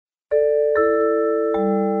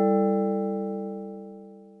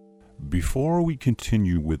Before we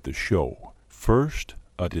continue with the show, first,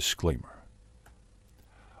 a disclaimer.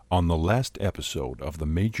 On the last episode of the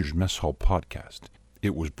Major's Mess Hall podcast,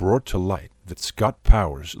 it was brought to light that Scott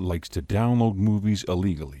Powers likes to download movies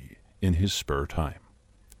illegally in his spare time.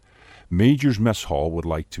 Major's Mess Hall would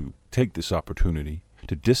like to take this opportunity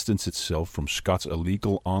to distance itself from Scott's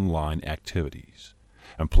illegal online activities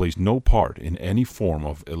and plays no part in any form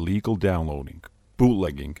of illegal downloading,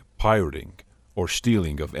 bootlegging, pirating, or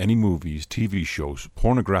stealing of any movies, TV shows,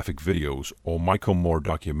 pornographic videos, or Michael Moore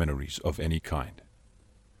documentaries of any kind.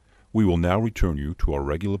 We will now return you to our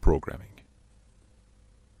regular programming.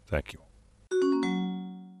 Thank you.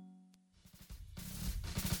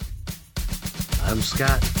 I'm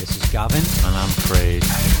Scott. This is Gavin. And I'm Craig.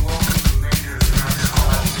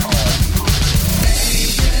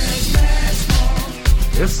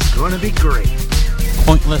 This is going to be great.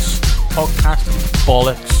 Pointless podcast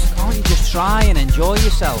bollocks. Can't you just try and enjoy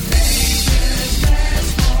yourself?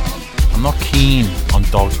 I'm not keen on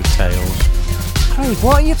dogs with tails. Craig,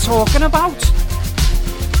 what are you talking about?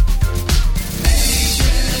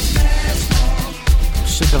 I'm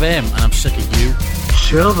sick of him and I'm sick of you.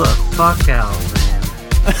 Chill the fuck out, man.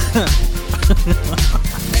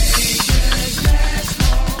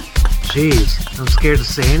 Jeez, I'm scared to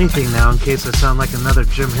say anything now in case I sound like another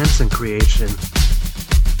Jim Henson creation.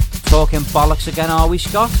 Talking bollocks again, are we,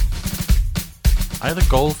 Scott? I had a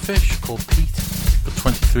goldfish called Pete for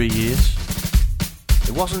 23 years.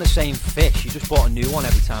 It wasn't the same fish, you just bought a new one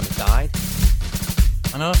every time it died.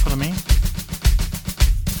 I know, that's what I mean.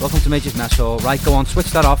 Welcome to Major's Mess Hall. Right, go on,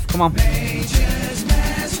 switch that off, come on. Major's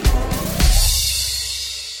Mess Hall.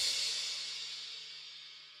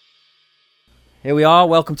 Here we are,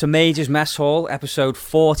 welcome to Major's Mess Hall, episode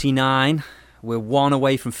 49. We're one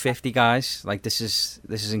away from 50, guys. Like, this is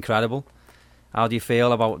incredible. How do you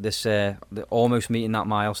feel about this, almost meeting that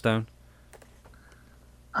milestone?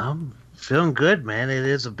 I'm feeling good, man. It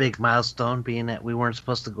is a big milestone, being that we weren't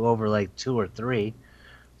supposed to go over like 2 or 3.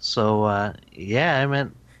 So, yeah, I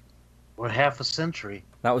meant we're half a century.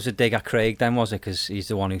 That was a dig at Craig then, was it? Because he's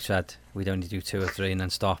the one who said we'd only do 2 or 3 and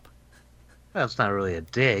then stop. Well, it's not really a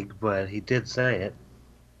dig, but he did say it.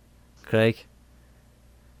 Craig?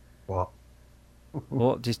 What?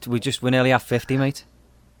 What? We're nearly at 50, mate.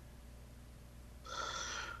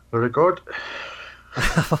 Very good.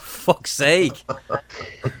 For fuck's sake.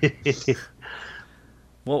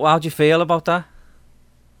 How do you feel about that?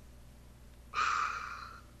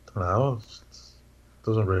 I don't know. It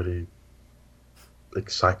doesn't really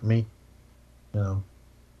excite me.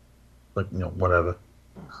 Whatever.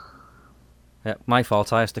 Yeah, my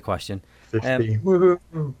fault. I asked the question. 50.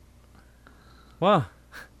 Woohoo. What?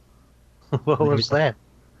 What was that?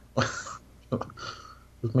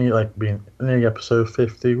 With me, being in the episode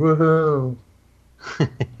 50. Woohoo.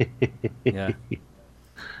 Yeah.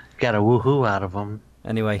 Got a woohoo out of him.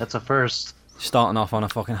 Anyway. That's a first. Starting off on a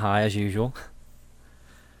fucking high as usual.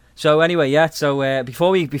 So anyway, yeah. So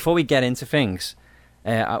before we get into things,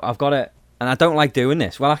 I've got to, and I don't like doing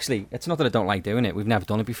this. Well, actually, it's not that I don't like doing it. We've never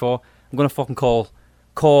done it before. I'm gonna fucking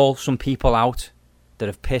call some people out that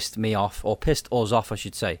have pissed me off, or pissed us off, I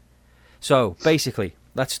should say. So basically,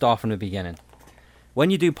 let's start from the beginning.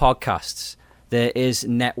 When you do podcasts, there is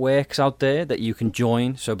networks out there that you can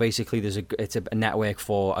join. So basically, it's a network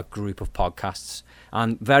for a group of podcasts.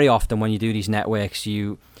 And very often when you do these networks,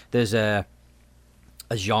 there's a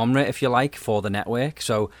genre, if you like, for the network.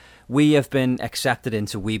 So we have been accepted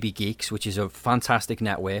into Weeby Geeks, which is a fantastic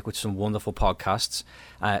network with some wonderful podcasts.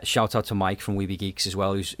 Shout out to Mike from Weeby Geeks as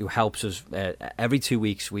well, who helps us every 2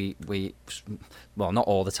 weeks. We well, not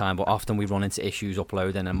all the time, but often we run into issues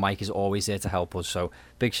uploading, and Mike is always there to help us. So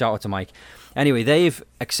big shout out to Mike. Anyway, they've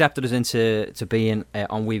accepted us into being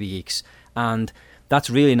on Weeby Geeks, and that's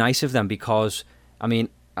really nice of them because, I mean,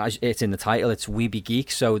 it's in the title, it's Weeby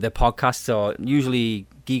Geeks, so their podcasts are usually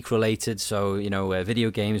geek related, so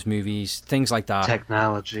video games, movies, things like that.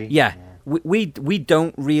 Technology. Yeah. We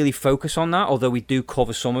don't really focus on that, although we do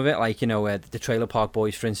cover some of it, like the Trailer Park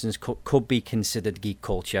Boys, for instance, could be considered geek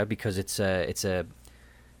culture because it's a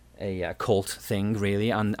cult thing,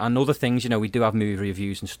 really, and other things. We do have movie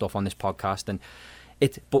reviews and stuff on this podcast, and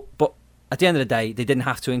but at the end of the day, they didn't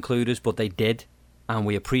have to include us, but they did, and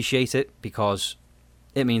we appreciate it because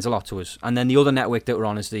it means a lot to us. And then the other network that we're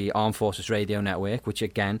on is the Armed Forces Radio Network, which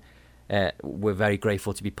again, we're very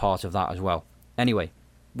grateful to be part of that as well. Anyway,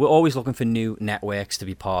 we're always looking for new networks to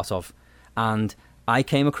be part of. And I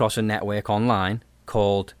came across a network online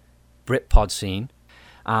called Britpod Scene.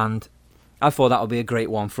 And I thought that would be a great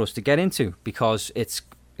one for us to get into because it's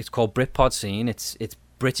called Britpod Scene. It's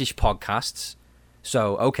British podcasts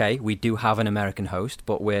So, okay, we do have an American host,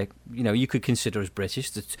 but we're, you could consider us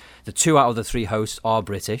British. The 2 out of the 3 hosts are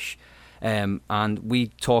British, and we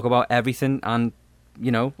talk about everything, and,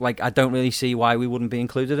 I don't really see why we wouldn't be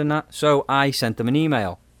included in that. So I sent them an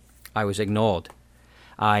email. I was ignored.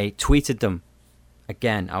 I tweeted them.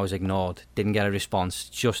 Again, I was ignored. Didn't get a response.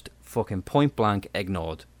 Just fucking point blank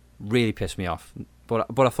ignored. Really pissed me off. But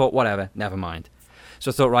I thought, whatever, never mind.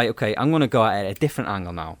 So I thought, right, okay, I'm going to go at a different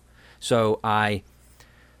angle now. So I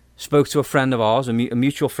spoke to a friend of ours, a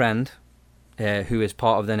mutual friend, who is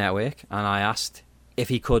part of the network, and I asked if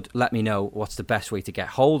he could let me know what's the best way to get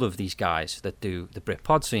hold of these guys that do the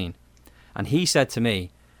Britpod scene. And he said to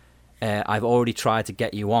me, I've already tried to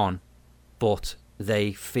get you on, but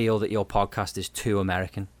they feel that your podcast is too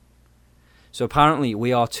American. So apparently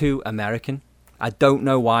we are too American. I don't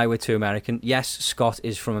know why we're too American. Yes, Scott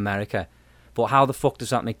is from America, but how the fuck does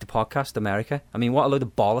that make the podcast America? I mean, what a load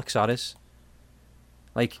of bollocks that is.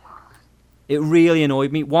 Like, it really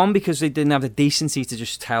annoyed me. 1, because they didn't have the decency to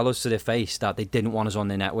just tell us to their face that they didn't want us on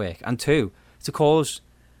their network. And 2, to call us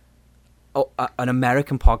an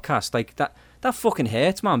American podcast. Like, that fucking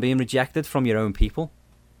hurts, man, being rejected from your own people.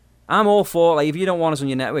 I'm all for, like, if you don't want us on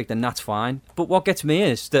your network, then that's fine. But what gets me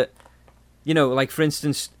is that, like, for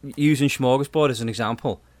instance, using Smorgasbord as an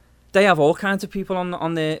example, they have all kinds of people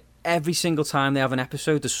on there. Every single time they have an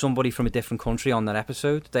episode, there's somebody from a different country on that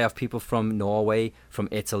episode. They have people from Norway, from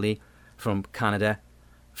Italy, from Canada,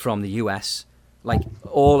 from the US, like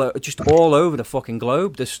all over the fucking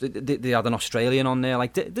globe. They had an Australian on there.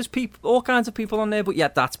 Like, there's all kinds of people on there, but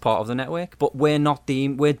yet that's part of the network. But we're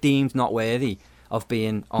deemed not worthy of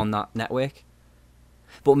being on that network.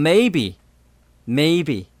 But maybe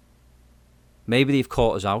they've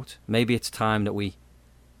caught us out. Maybe it's time that we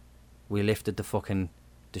lifted the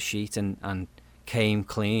sheet and came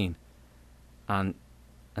clean and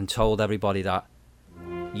told everybody that,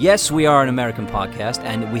 yes, we are an American podcast,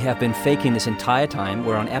 and we have been faking this entire time.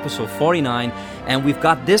 We're on episode 49, and we've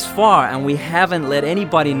got this far, and we haven't let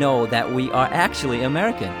anybody know that we are actually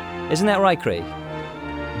American. Isn't that right, Craig?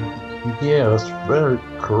 Yeah, that's very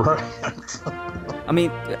correct. I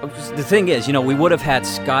mean, the thing is, we would have had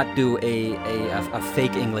Scott do a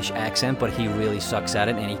fake English accent, but he really sucks at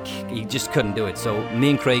it, and he just couldn't do it. So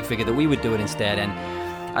me and Craig figured that we would do it instead, and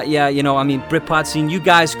Britpod scene, you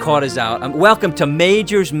guys caught us out. Welcome to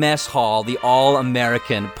Major's Mess Hall, the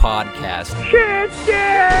all-American podcast.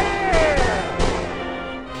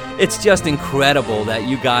 It's just incredible that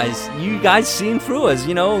you guys seen through us,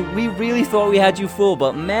 We really thought we had you fooled,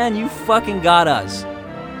 but man, you fucking got us.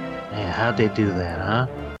 Man, how'd they do that, huh?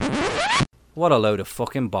 What a load of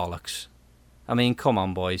fucking bollocks. I mean, come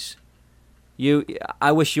on, boys.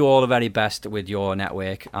 I wish you all the very best with your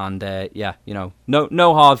network, and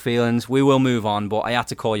no hard feelings. We will move on, but I had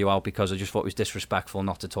to call you out because I just thought it was disrespectful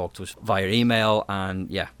not to talk to us via email,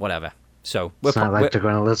 and whatever. So it's not like they're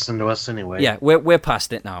going to listen to us anyway. Yeah, we're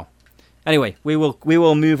past it now. Anyway, we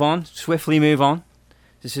will move on, swiftly move on.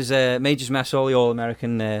 This is Major's Mess Hall, the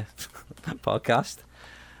all-American podcast,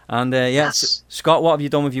 and yes. Scott, what have you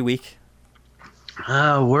done with your week?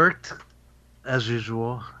 Worked as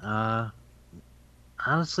usual.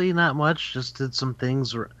 Honestly, not much. Just did some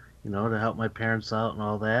things, to help my parents out and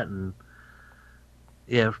all that, and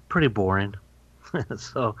pretty boring.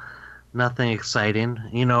 So nothing exciting,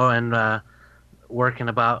 and working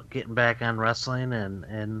about getting back on wrestling,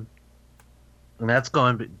 and that's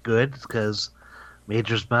going good because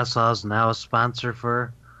Major's Mess Hall is now a sponsor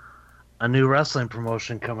for a new wrestling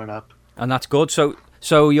promotion coming up. And that's good. So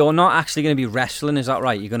you're not actually going to be wrestling, is that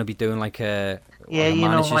right? You're going to be doing like a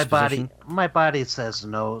my body says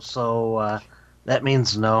no, so that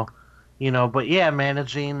means no, but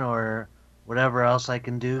managing or whatever else I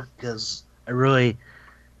can do, because I really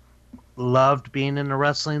loved being in the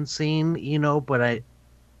wrestling scene, but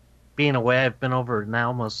being away, I've been over now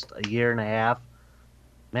almost a year and a half,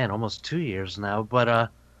 almost 2 years now, but I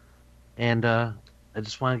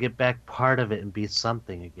just want to get back part of it and be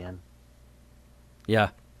something again. Yeah.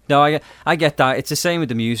 No, I get that. It's the same with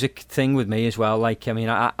the music thing with me as well. Like, I mean,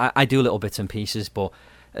 I do little bits and pieces, but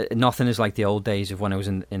nothing is like the old days of when I was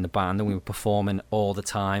in the band and we were performing all the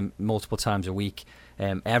time, multiple times a week,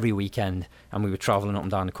 every weekend, and we were traveling up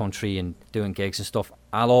and down the country and doing gigs and stuff.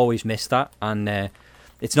 I'll always miss that, and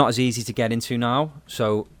it's not as easy to get into now.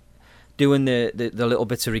 So doing the little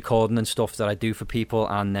bits of recording and stuff that I do for people,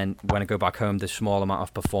 and then when I go back home, the small amount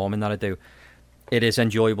of performing that I do, it is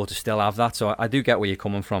enjoyable to still have that. So I do get where you're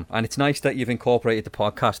coming from, and it's nice that you've incorporated the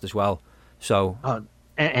podcast as well. So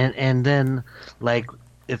and then, like,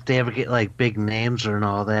 if they ever get like big names or and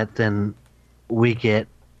all that, then we get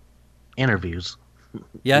interviews.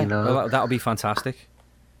 Yeah, You know? well, that would be fantastic.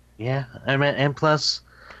 Yeah, I mean, and plus,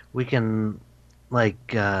 we can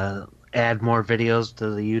like add more videos to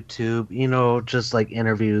the YouTube. You know, just like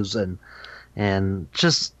interviews and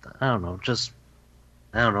just I don't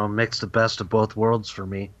know, mix the best of both worlds for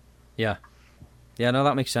me. Yeah, no,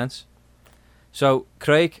 that makes sense. So,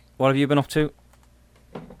 Craig, what have you been up to?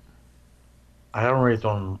 I haven't really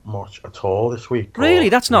done much at all this week. Really,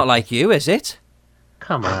 that's not like you, is it?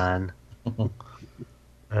 Come on.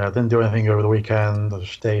 I didn't do anything over the weekend. I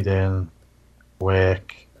just stayed in,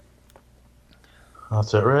 work.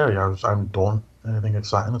 That's it, really. I'm done. Anything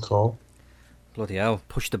exciting at all? Bloody hell,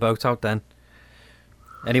 push the boat out then.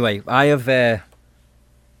 Anyway, I have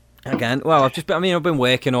again. Well, I've been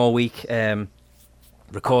working all week,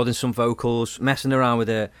 recording some vocals, messing around with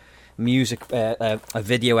a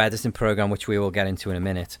video editing program, which we will get into in a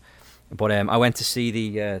minute. But I went to see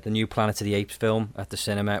the new Planet of the Apes film at the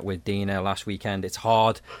cinema with Dina last weekend. It's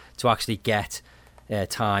hard to actually get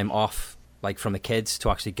time off, like from the kids, to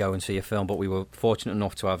actually go and see a film. But we were fortunate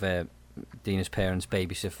enough to have Dina's parents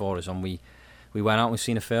babysit for us, and we went out and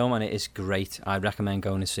seen a film, and it is great. I recommend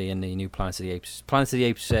going and seeing the new Planet of the Apes. Planet of the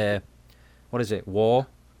Apes, what is it? War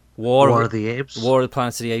of the Apes. War of the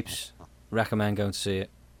Planet of the Apes. Recommend going to see it.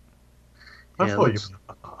 I Yeah, thought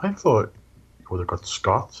you would have got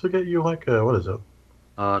Scott to get you like what is it?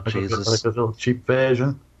 Oh, Like Jesus. a little cheap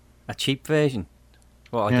version. A cheap version.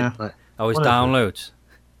 What? Yeah. It's What is it? downloads.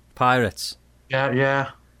 Pirates.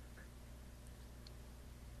 Yeah.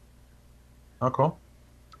 Oh, cool.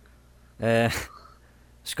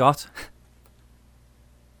 Scott.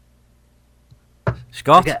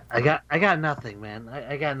 Scott. I got nothing, man.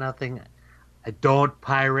 I got nothing. I don't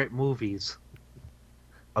pirate movies.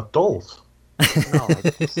 Adult. No, I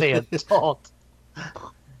didn't say adult.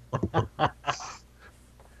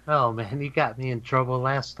 Oh man, you got me in trouble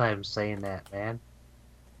last time saying that, man.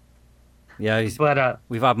 Yeah, But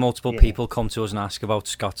we've had multiple yeah. people come to us and ask about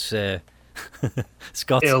Scott's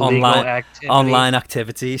Scott's illegal activity. online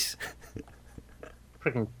activities.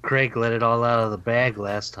 Freaking Craig let it all out of the bag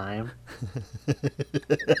last time.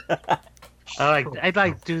 I'd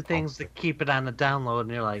like to do things to keep it on the download,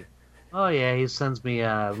 and you're like, oh yeah, he sends me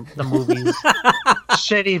the movies,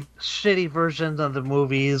 shitty versions of the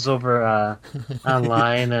movies over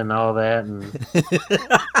online and all that. And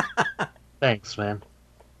thanks, man.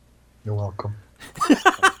 You're welcome.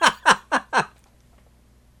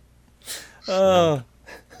 Oh,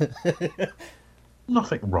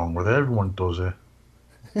 Nothing wrong with it. Everyone does it.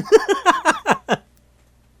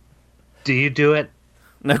 Do you do it?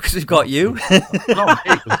 no, because we've got you. No,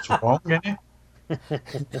 it's wrong, isn't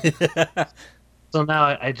it? So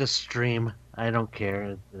now I just stream. I don't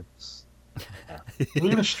care. It's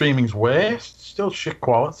Even streaming's worse. It's still shit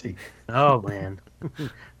quality. oh man.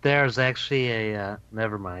 There's actually a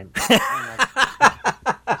never mind.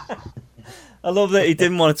 I love that he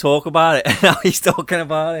didn't want to talk about it. Now he's talking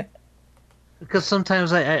about it. Because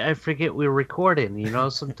sometimes I forget we're recording, you know?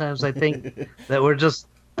 Sometimes I think that we're just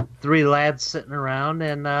three lads sitting around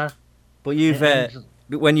and... But you've and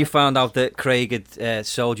when you found out that Craig had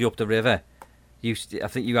sold you up the river, I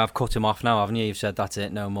think you have cut him off now, haven't you? You've said that's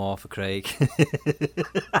it, no more for Craig.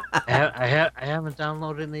 I haven't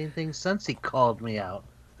downloaded anything since he called me out.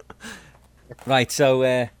 Right,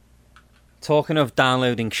 so talking of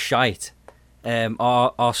downloading shite,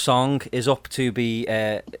 our song is up to be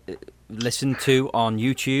listened to on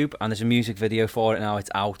YouTube, and there's a music video for it now. It's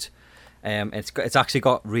out. It's actually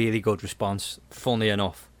got really good response, funny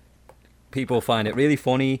enough. People find it really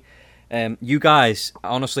funny. You guys,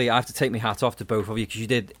 honestly, I have to take my hat off to both of you, because you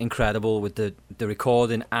did incredible with the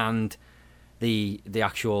recording and the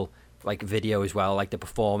actual like video as well, like the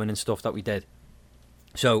performing and stuff that we did.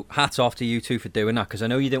 So hats off to you two for doing that, because I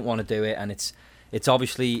know you didn't want to do it, and it's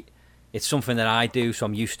obviously it's something that I do, so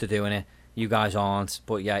I'm used to doing it. You guys aren't,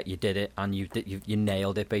 but yeah, you did it, and you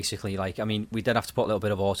nailed it basically. Like, I mean, we did have to put a little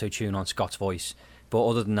bit of auto tune on Scott's voice, but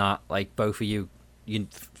other than that, like, both of you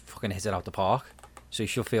fucking hit it out the park. So you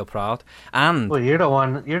should feel proud. And Well, you're the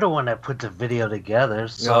one that put the video together.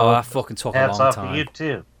 So that fucking took a hats long off time. to you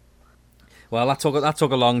too. Well, that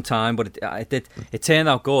took a long time, but it turned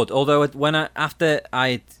out good. Although after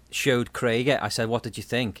I showed Craig it, I said, "What did you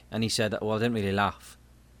think?" And he said, "Well, I didn't really laugh."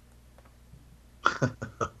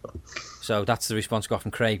 So that's the response I got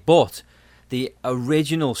from Craig. But the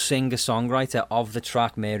original singer-songwriter of the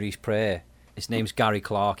track Mary's Prayer, his name's Gary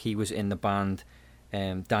Clark. He was in the band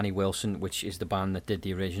Danny Wilson, which is the band that did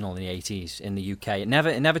the original in the 80s in the UK. It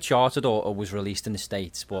never charted or was released in the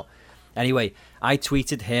States. But anyway, I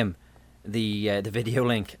tweeted him the video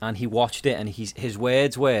link, and he watched it, and his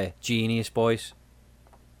words were "genius, boys,"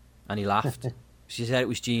 and he laughed. She said it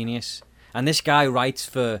was genius. And this guy writes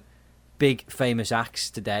for big famous acts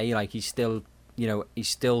today. Like, he's still, you know, he's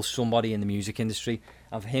still somebody in the music industry.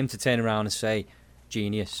 And for him to turn around and say,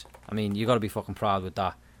 genius, I mean, you got to be fucking proud with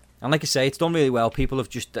that. And like I say, it's done really well. People have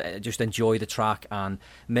just enjoyed the track. And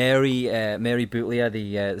Mary Boutlier,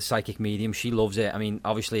 the psychic medium, she loves it. I mean,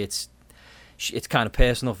 obviously it's kind of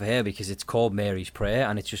personal for her because it's called Mary's Prayer,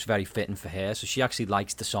 and it's just very fitting for her. So she actually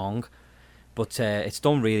likes the song. But it's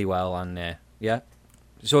done really well, and yeah.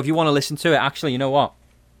 So if you want to listen to it, actually, you know what?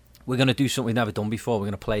 We're going to do something we've never done before. We're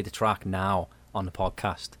going to play the track now on the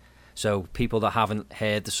podcast. So people that haven't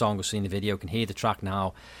heard the song or seen the video can hear the track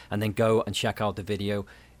now and then go and check out the video.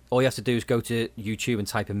 All you have to do is go to YouTube and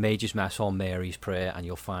type in Major's Mess Hall Mary's Prayer and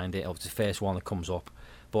you'll find it. It's the first one that comes up.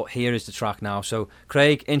 But here is the track now. So,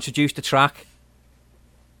 Craig, introduce the track.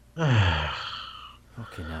 Okay,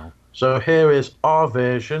 now. So here is our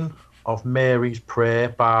version of Mary's Prayer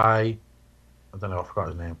by... I don't know, I forgot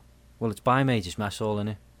his name. Well, it's by Major's Mess Hall, isn't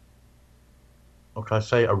it? Or can I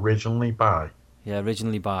say originally by? Yeah,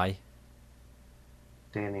 originally by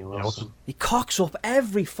Danny Wilson. He cocks up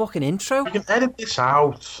every fucking intro. You can edit this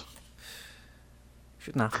out.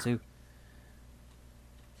 Shouldn't have to.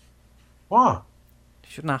 What?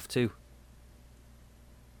 Shouldn't have to.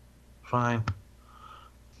 Fine.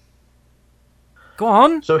 Go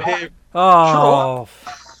on. So here... Oh.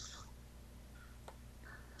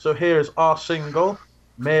 So here's our single,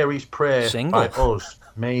 Mary's Prayer Single? by us,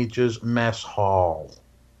 Major's Mess Hall.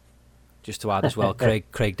 Just to add as well,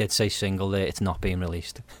 Craig did say single there. It's not being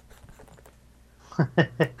released.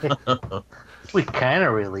 We kind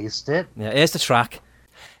of released it. Yeah, here's the track.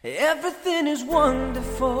 Everything is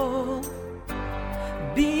wonderful.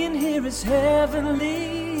 Being here is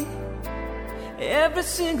heavenly. Every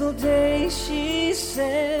single day she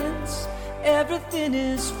sends. Everything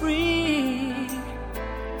is free.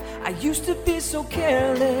 I used to be so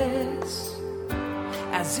careless,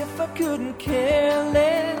 as if I couldn't care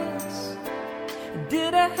less.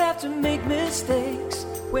 Did I have to make mistakes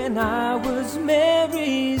when I was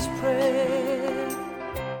Mary's Prayer?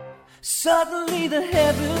 Suddenly the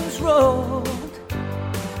heavens rolled.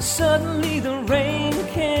 Suddenly the rain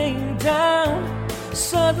came down.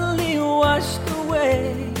 Suddenly washed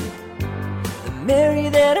away the Mary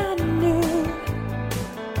that I knew.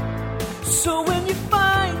 So when you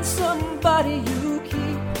find somebody you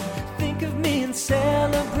keep, think of me and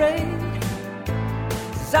celebrate.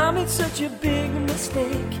 'Cause I made such a big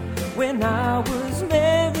mistake when I was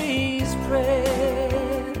Mary's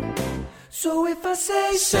Prayer. So if I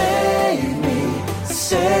say, save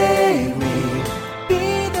me,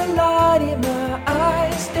 be the light in my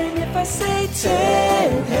eyes. And if I say,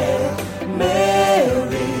 10 Hail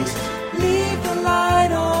Marys, leave the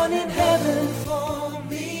light on in heaven for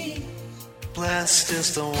me. Blessed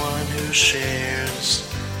is the one who shares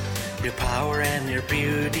your power and your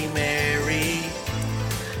beauty, Mary.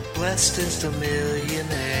 Blessed is the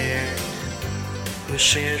millionaire who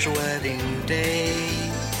shares your wedding day.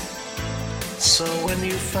 So when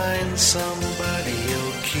you find somebody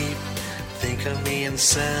you'll keep, think of me and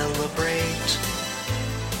celebrate.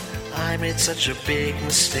 I made such a big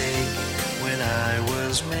mistake when I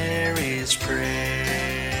was Mary's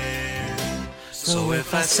Prayer. So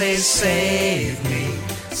if I say, save me,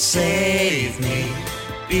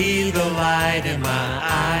 be the light in my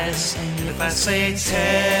eyes. And if I say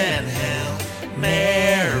 10 Hail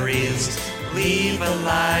Marys, leave a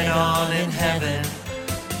light on in heaven.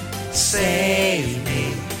 Save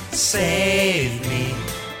me,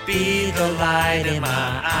 be the light in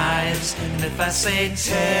my eyes. And if I say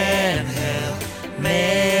 10 Hail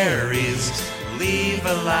Marys, leave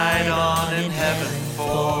a light on in heaven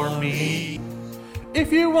for me.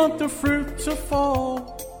 If you want the fruit to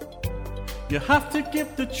fall, you have to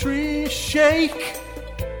give the tree a shake.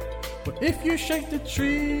 But if you shake the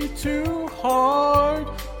tree too hard,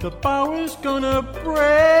 the bough is gonna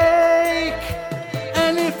break.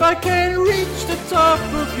 And if I can't reach the top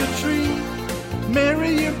of your tree,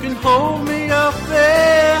 Mary, you can hold me up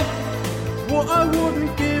there. What I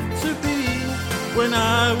wouldn't give to be when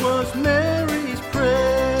I was Mary's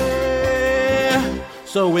Prayer.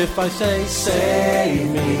 So if I say,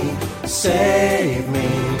 save me,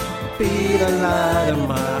 be the light of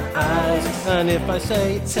my eyes. And if I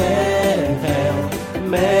say 10 Hail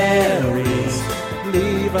Marys,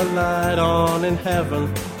 leave a light on in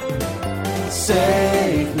heaven.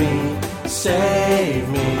 Save me,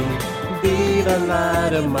 be the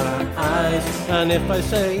light of my eyes. And if I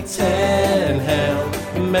say 10 Hail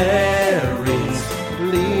Marys,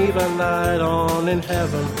 leave a light on in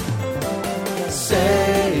heaven.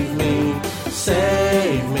 Save me,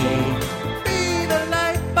 be the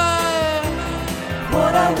light by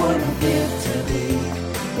wouldn't give to be.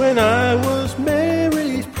 When I was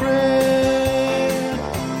Mary's prayer.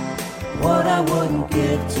 What I wouldn't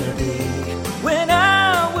give to be. When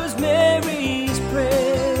I was Mary's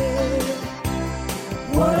prayer.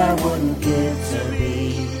 What I wouldn't give to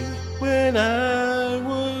be. When I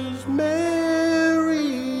was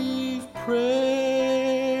Mary's prayer.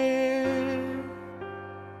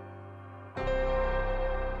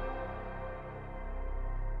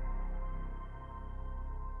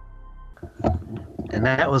 And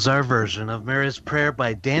that was our version of Mary's Prayer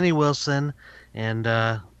by Danny Wilson. And,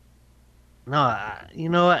 you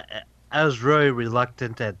know, I was really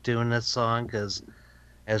reluctant at doing this song because,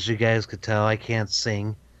 as you guys could tell, I can't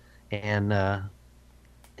sing. And I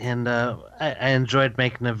enjoyed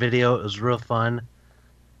making the video. It was real fun.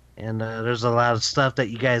 And there's a lot of stuff that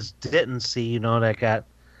you guys didn't see, you know, that got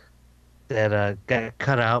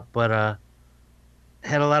cut out. But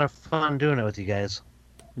had a lot of fun doing it with you guys.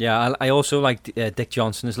 Yeah, I also liked Dick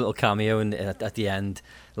Johnson's little cameo at the end,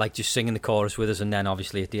 like just singing the chorus with us, and then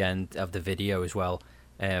obviously at the end of the video as well.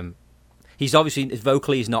 He's obviously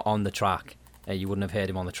vocally he's not on the track. You wouldn't have heard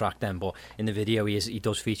him on the track then, but in the video he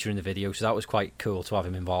does feature in the video, so that was quite cool to have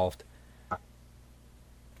him involved.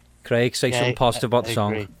 Craig, say something positive about the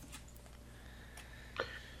song. Agree.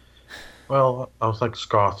 Well, I was like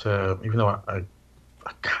Scott, even though I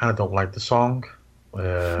kind of don't like the song.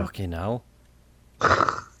 Fucking hell.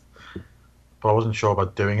 But I wasn't sure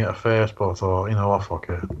about doing it at first, but I thought, you know what, fuck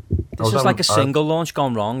it. This is like a single launch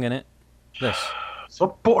gone wrong, innit? This.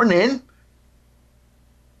 Stop butting in!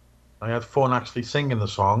 I had fun actually singing the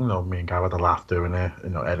song, you know, me and Gav had a laugh doing it,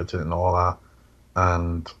 you know, editing it and all that.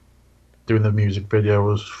 And doing the music video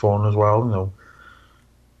was fun as well, you know.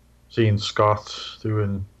 Seeing Scott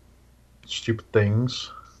doing stupid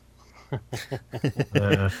things.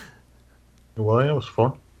 Well, it was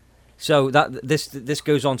fun. So this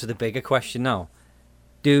goes on to the bigger question now.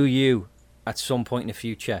 Do you, at some point in the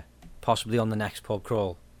future, possibly on the next pub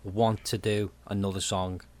crawl, want to do another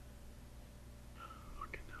song?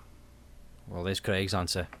 Well, there's Craig's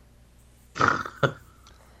answer.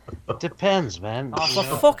 Depends, man. Oh, You for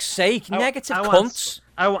know? fuck's sake, negative cunts.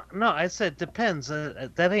 No, I said depends.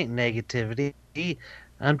 That ain't negativity.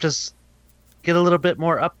 I'm just get a little bit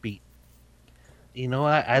more upbeat. You know,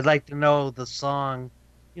 I'd like to know the song.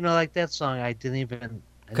 You know, like that song I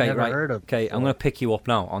never heard of. Okay, before. I'm going to pick you up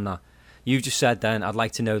now on that. You just said then, I'd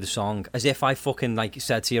like to know the song. As if I fucking like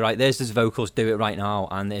said to you, right, there's the vocals, do it right now,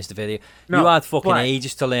 and there's the video. No, you had fucking but-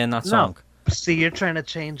 ages to learn that No. song. See, you're trying to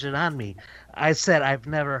change it on me. I said I've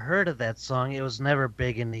never heard of that song. It was never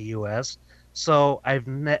big in the U.S., so I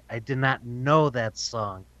did not know that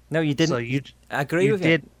song. No, you didn't. So you I agree you with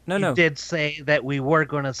did, you. You No. did say that we were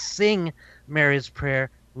going to sing Mary's Prayer,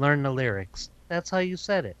 learn the lyrics. That's how you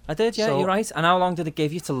said it. I did, yeah, So- you're right. And how long did it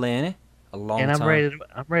give you to learn it? A long And time.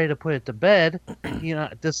 I'm ready to put it to bed. You know,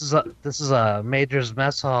 this is a Major's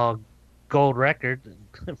Mess Hall gold record,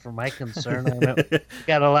 for my concern. I know it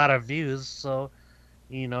got a lot of views, so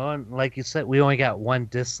you know, and like you said, we only got one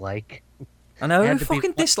dislike. I know, who Had to be- fucking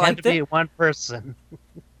had disliked to be it? one person.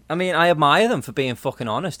 I mean, I admire them for being fucking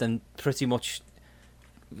honest and pretty much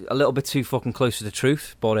a little bit too fucking close to the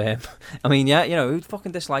truth. But, I mean, yeah, you know, who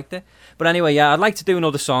fucking disliked it? But anyway, yeah, I'd like to do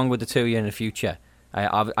another song with the two of you in the future.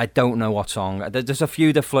 I don't know what song. There's a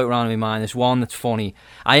few that float around in my mind. There's one that's funny.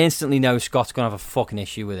 I instantly know Scott's going to have a fucking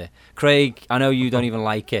issue with it. Craig, I know you don't even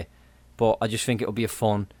like it, but I just think it'll be a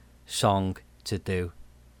fun song to do.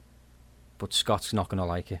 But Scott's not going to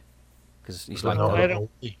like it. Because he's like, No, that.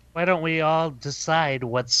 Why don't we all decide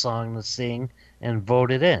what song to sing and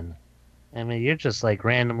vote it in? I mean, you're just like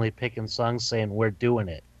randomly picking songs saying we're doing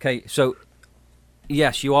it. Okay, so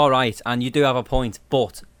yes, you are right, and you do have a point.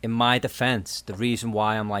 But in my defence, the reason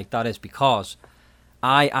why I'm like that is because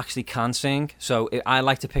I actually can sing. So I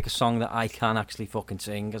like to pick a song that I can actually fucking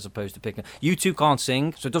sing, as opposed to picking. You two can't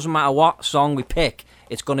sing, so it doesn't matter what song we pick.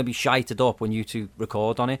 It's going to be shited up when you two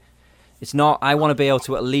record on it. It's not. I want to be able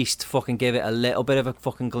to at least fucking give it a little bit of a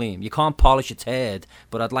fucking gleam. You can't polish a turd,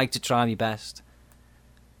 but I'd like to try my best.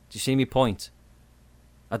 Do you see my point?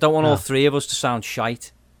 I don't want all three of us to sound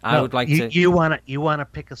shite. I would like to. You want to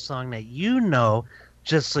pick a song that you know,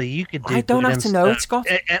 just so you could do. I don't good have to and know it, stuff.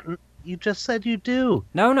 Scott. And you just said you do.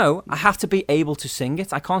 No. I have to be able to sing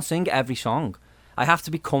it. I can't sing every song. I have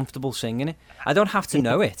to be comfortable singing it. I don't have to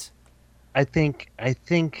know it. I think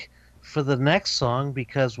for the next song,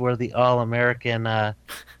 because we're the All-American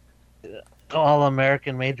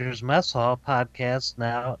Majors Mess Hall podcast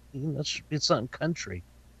now, it should be something country.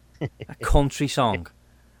 A country song.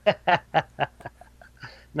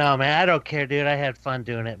 No, man, I don't care, dude. I had fun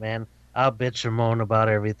doing it, man. I'll bitch and moan about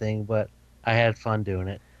everything, but I had fun doing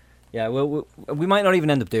it. Yeah, well, we might not even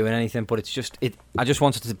end up doing anything, but it's just I just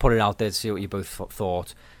wanted to put it out there to see what you both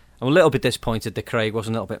thought. I'm a little bit disappointed that Craig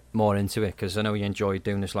wasn't a little bit more into it, because I know he enjoyed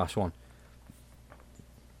doing this last one.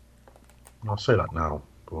 I'll say that now,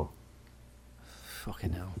 but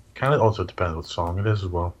Fucking hell. kind of also depends what song it is as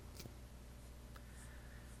well.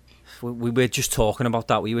 We were just talking about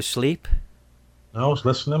that. Were you asleep? No, I was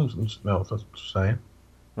listening. No, that's saying.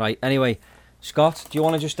 Right. Anyway, Scott, do you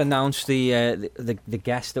want to just announce the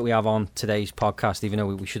guest that we have on today's podcast? Even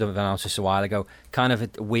though we should have announced this a while ago. Kind of a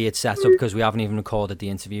weird setup because we haven't even recorded the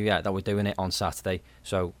interview yet. That we're doing it on Saturday.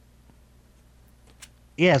 So.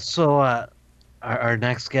 Yeah. So our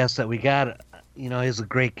next guest that we got, he's a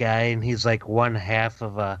great guy, and he's like one half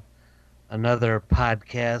of another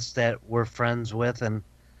podcast that we're friends with, and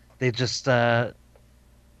they just by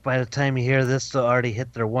the time you hear this, they'll already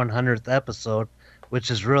hit their 100th episode, which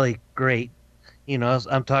is really great.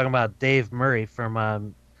 I'm talking about Dave Murray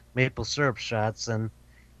from Maple Syrup Shots, and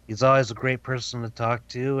he's always a great person to talk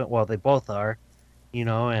to. Well, they both are,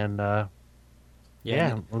 and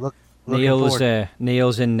yeah, we're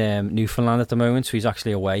Neil's in Newfoundland at the moment, so he's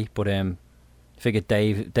actually away. But figured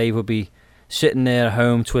Dave would be sitting there at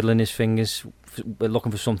home twiddling his fingers,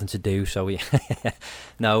 looking for something to do. So we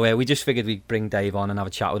just figured we'd bring Dave on and have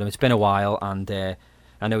a chat with him. It's been a while, and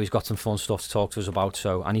I know he's got some fun stuff to talk to us about.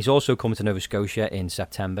 So, and he's also coming to Nova Scotia in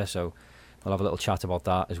September, so we'll have a little chat about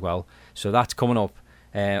that as well. So that's coming up.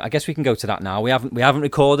 I guess we can go to that now. We haven't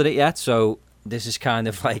recorded it yet, so this is kind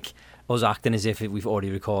of like us acting as if we've already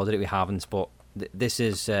recorded it. We haven't, but this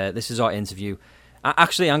is our interview.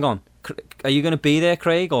 Actually, hang on. Are you going to be there,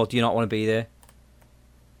 Craig, or do you not want to be there?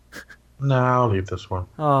 No, I'll leave this one.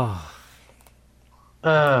 Oh.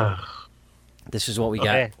 This is what we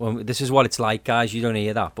get. Well, this is what it's like, guys. You don't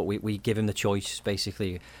hear that, but we give him the choice,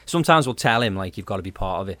 basically. Sometimes we'll tell him, like, you've got to be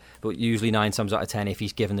part of it. But usually 9 times out of 10, if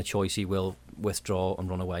he's given the choice, he will withdraw and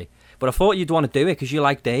run away. But I thought you'd want to do it because you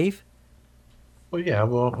like Dave. Well, yeah,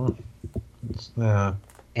 well, it's,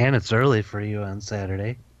 and it's early for you on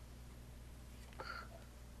Saturday.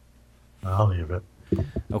 I'll leave it.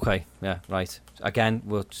 Okay, yeah, right. Again,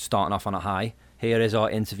 we're starting off on a high. Here is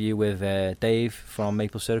our interview with Dave from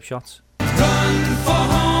Maple Syrup Shots. Run for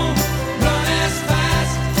home, run as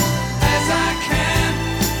fast as I can.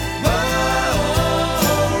 Oh,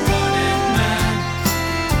 running man,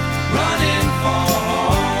 running for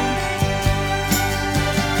home.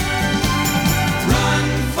 Run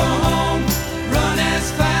for home, run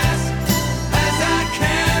as fast as I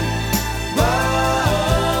can. Oh,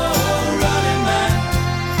 running man,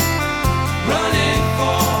 running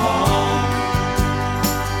for home.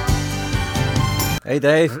 Hey,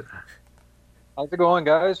 Dave. How's it going,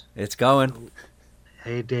 guys? It's going.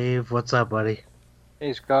 Hey, Dave. What's up, buddy?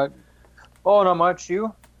 Hey, Scott. Oh, not much.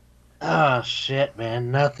 You? Oh, shit, man.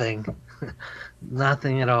 Nothing.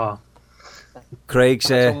 Nothing at all. Craig's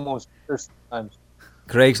almost first times.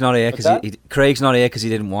 Craig's not here because he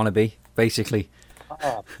didn't want to be, basically.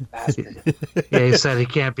 Oh, bastard. Yeah, he said he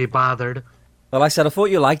can't be bothered. Well, I said, I thought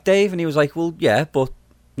you liked Dave, and he was like, well, yeah, but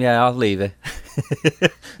yeah, I'll leave it.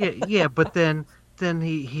 yeah, but then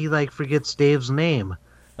he like forgets Dave's name.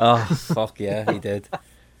 Oh, fuck yeah, he did.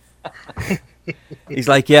 He's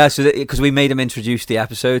like, yeah, so because we made him introduce the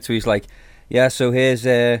episode, so he's like, yeah, so here's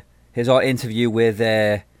our interview with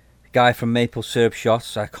a guy from Maple Syrup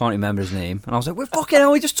Shots. I can't remember his name, and I was like, well, fucking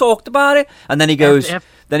hell, we just talked about it. And then he goes,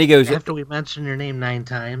 after we mentioned your name 9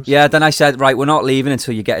 times. Yeah, then I said, right, we're not leaving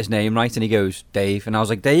until you get his name right. And he goes, Dave, and I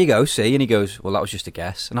was like, there you go, see. And he goes, well, that was just a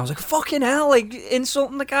guess. And I was like, fucking hell, like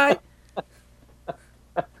insulting the guy.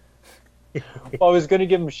 Well, I was going to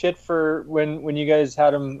give him shit for when you guys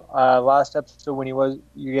had him last episode when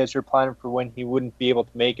you guys were planning for when he wouldn't be able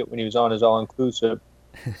to make it when he was on his all-inclusive.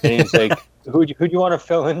 And he's like, who do you want to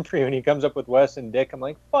fill in for you? And he comes up with Wes and Dick. I'm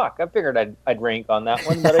like, fuck, I figured I'd rank on that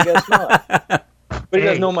one, but I guess not. But he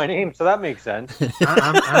doesn't know my name, so that makes sense.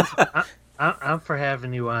 I'm for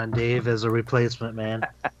having you on, Dave, as a replacement, man.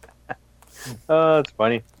 Oh, that's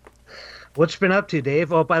funny. What you been up to,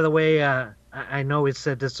 Dave? Oh, by the way, I know we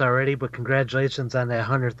said this already, but congratulations on that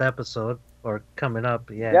 100th episode, or coming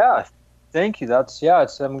up. Yeah, thank you.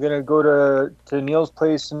 I'm gonna go to Neil's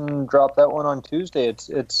place and drop that one on Tuesday.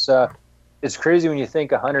 It's crazy when you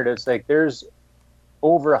think 100. It's like there's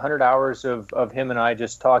over 100 hours of him and I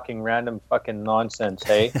just talking random fucking nonsense.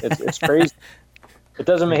 Hey, it's crazy. It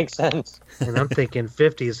doesn't make sense. And I'm thinking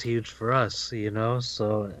 50 is huge for us,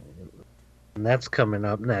 so and that's coming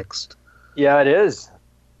up next. Yeah, it is.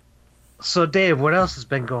 So, Dave, what else has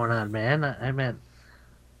been going on, man? I meant,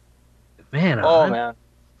 man. Oh, man.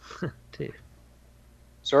 Dave.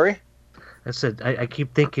 Sorry? I said, I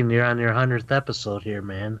keep thinking you're on your 100th episode here,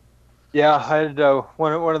 man. Yeah, I had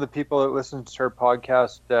one of the people that listens to our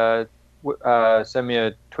podcast send me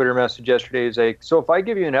a Twitter message yesterday. He's like, "So if I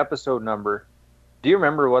give you an episode number, do you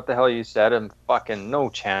remember what the hell you said?" I'm fucking no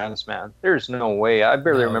chance, man. There's no way. I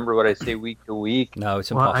barely remember what I say week to week. No,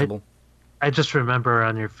 it's Well, impossible. I just remember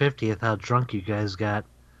on your 50th how drunk you guys got.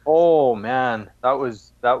 Oh man, that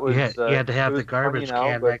was. You had to have it the was garbage funny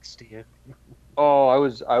now, can but- next to you. Oh, I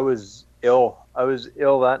was ill. I was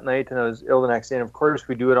ill that night, and I was ill the next day. And of course,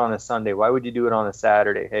 we do it on a Sunday. Why would you do it on a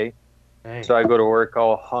Saturday? Hey. Hey. So I go to work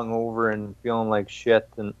all hungover and feeling like shit,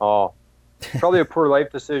 and probably a poor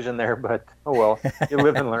life decision there, but oh well, you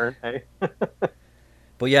live and learn, hey.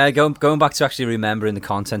 But yeah, going back to actually remembering the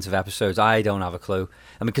content of episodes, I don't have a clue.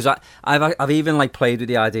 I mean, because I've even like played with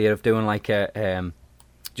the idea of doing like a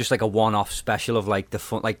just like a one-off special of like the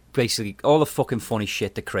fun, like basically all the fucking funny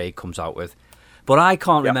shit that Craig comes out with. But I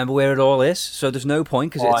can't remember where it all is, so there's no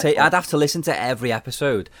point because I'd have to listen to every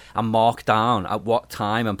episode and mark down at what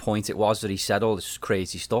time and point it was that he said all this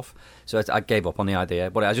crazy stuff. So I gave up on the idea,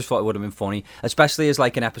 but I just thought it would have been funny, especially as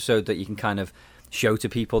like an episode that you can kind of show to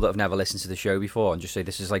people that have never listened to the show before and just say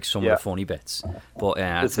this is like some of the funny bits. But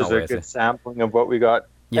yeah, This it's not is a worth good it. sampling of what we got.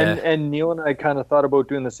 Yeah. And Neil and I kind of thought about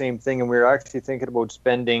doing the same thing, and we were actually thinking about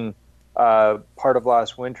spending part of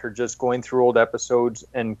last winter just going through old episodes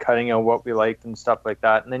and cutting out what we liked and stuff like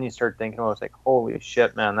that. And then you start thinking, it's like, holy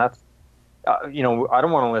shit, man, that's I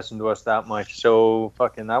don't want to listen to us that much. So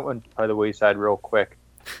fucking that went by the wayside real quick.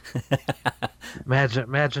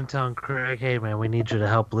 Imagine telling Craig, "Hey man, we need you to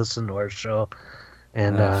help listen to our show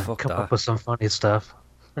and fuck come that. up with some funny stuff."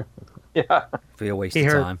 Yeah, Be a waste He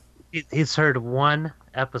of heard- time. He's heard one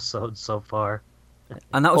episode so far.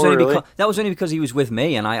 And that was Oh, only really? because he was with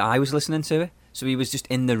me and I was listening to it. So he was just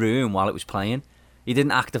in the room while it was playing. He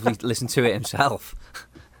didn't actively listen to it himself.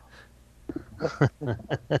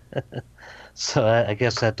 So I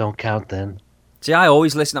guess that don't count then. See, I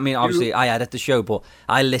always listen. I mean, obviously, I edit the show, but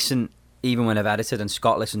I listen even when I've edited, and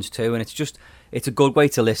Scott listens too. And it's a good way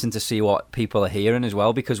to listen to see what people are hearing as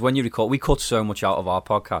well. Because when you record, we cut so much out of our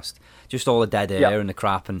podcast, just all the dead air and the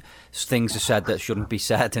crap, and things are said that shouldn't be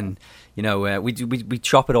said, and we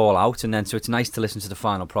chop it all out, and then so it's nice to listen to the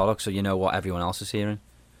final product, so you know what everyone else is hearing.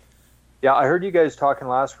 Yeah, I heard you guys talking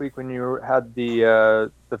last week when you had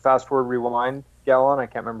the Fast Forward Rewind gal on. I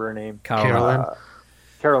can't remember her name. Carolyn.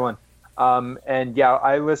 Carolyn. And yeah,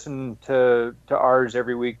 I listen to ours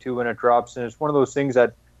every week too when it drops, and it's one of those things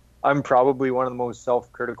that I'm probably one of the most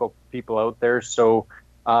self-critical people out there. So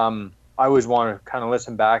I always want to kind of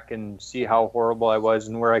listen back and see how horrible I was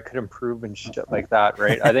and where I could improve and shit like that,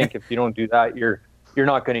 right? I think if you don't do that, you're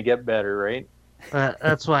not going to get better, right?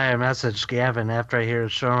 That's why I messaged Gavin after I hear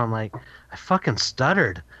his show. I'm like, I fucking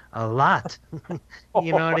stuttered a lot. And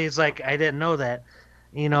he's like, I didn't know that.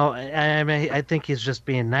 I mean, I think he's just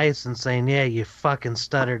being nice and saying, yeah, you fucking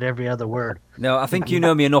stuttered every other word. No, I think you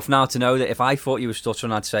know me enough now to know that if I thought you were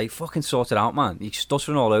stuttering, I'd say, fucking sort it out, man. You're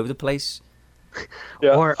stuttering all over the place.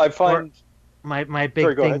 Yeah, I find... My big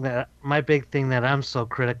Sorry, go thing that I'm so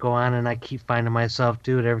critical on, and I keep finding myself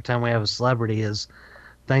do it every time we have a celebrity, is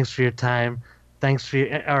thanks for your time, thanks for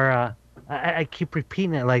your, or I keep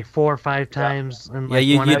repeating it like 4 or 5 times. In like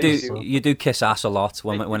one episode. You do kiss ass a lot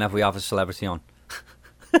whenever we have a celebrity on.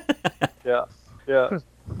 Yeah.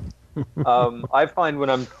 I find when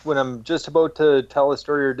I'm just about to tell a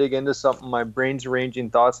story or dig into something, my brain's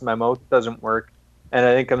arranging thoughts and my mouth doesn't work. And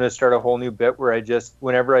I think I'm going to start a whole new bit where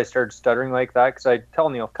whenever I start stuttering like that, because I tell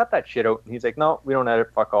Neil, cut that shit out. And he's like, no, we don't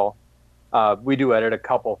edit, fuck all. We do edit a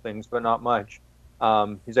couple things, but not much.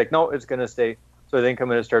 He's like, no, it's going to stay. So I think I'm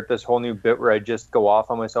going to start this whole new bit where I just go off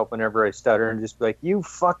on myself whenever I stutter and just be like, you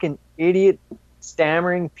fucking idiot,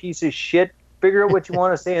 stammering piece of shit. Figure out what you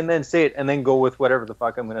want to say and then say it, and then go with whatever the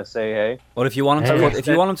fuck I'm going to say, hey? Or if you want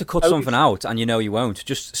him to cut something out and you know he won't,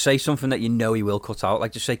 just say something that you know he will cut out.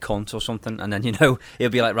 Like just say cunt or something, and then he'll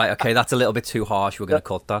be like, right, okay, that's a little bit too harsh. We're going to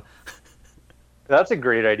cut that. That's a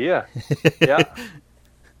great idea. Yeah.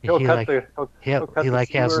 He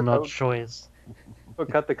has no choice. He'll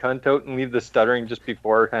cut the cunt out and leave the stuttering just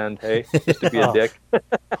beforehand, hey? Just to be a dick.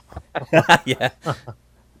 Yeah.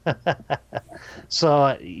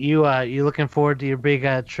 So you looking forward to your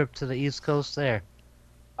big trip to the East Coast there?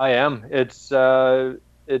 I am. It's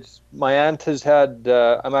my aunt has had.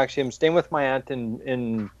 I'm staying with my aunt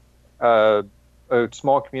in a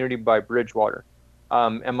small community by Bridgewater,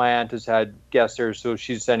 and my aunt has had guests there, so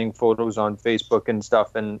she's sending photos on Facebook and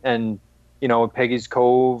stuff, and Peggy's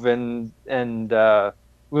Cove and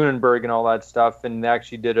Lunenburg and all that stuff, and they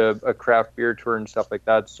actually did a craft beer tour and stuff like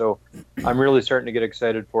that. So I'm really starting to get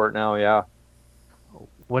excited for it now. Yeah.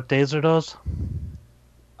 What days are those?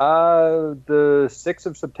 The 6th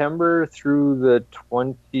of September through the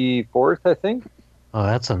 24th, I think. Oh,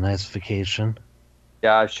 that's a nice vacation.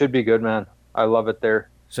 Yeah, it should be good, man. I love it there.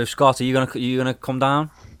 So Scott, are you gonna come down?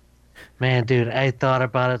 Man, dude, I thought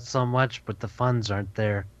about it so much, but the funds aren't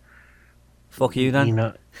there. Fuck you then. You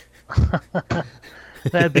know,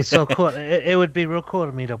 that'd be so cool. It would be real cool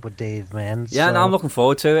to meet up with Dave, man. Yeah, so, no, I'm looking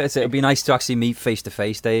forward to it. It'll be nice to actually meet face to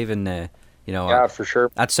face, Dave, and you know, Yeah, for sure.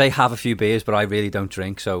 I'd say have a few beers, but I really don't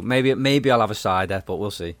drink, so maybe I'll have a cider, but we'll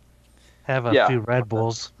see. have a Yeah. few Red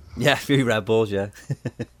Bulls. Yeah, a few Red Bulls, yeah.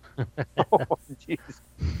 Oh, jeez.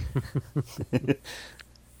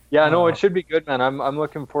 Yeah, no, it should be good, man. I'm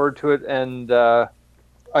looking forward to it, and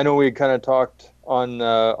I know we kind of talked on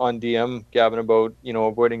DM, Gavin, about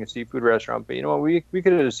avoiding a seafood restaurant, but we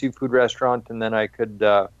could hit a seafood restaurant, and then I could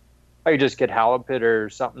just get halibut or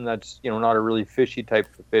something that's not a really fishy type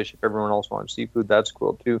of fish. If everyone else wants seafood, that's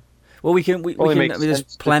cool too. Well, we can. Only makes There's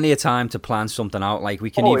sense to- plenty of time to plan something out. Like we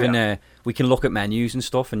can we can look at menus and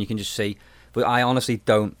stuff, and you can just see. But I honestly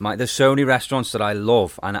don't mind. There's so many restaurants that I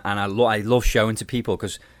love, and I love showing to people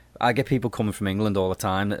because I get people coming from England all the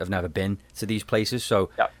time that have never been to these places. So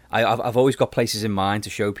Yeah. I've always got places in mind to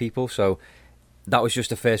show people. So that was just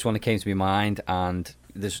the first one that came to my mind, and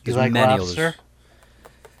there's You like many lobster?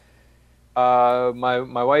 others.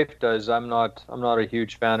 My wife does. I'm not a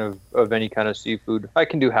huge fan of any kind of seafood. I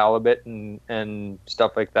can do halibut and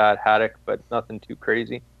stuff like that, haddock, but nothing too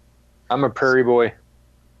crazy. I'm a prairie boy.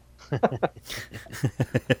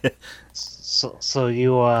 So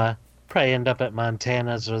you probably end up at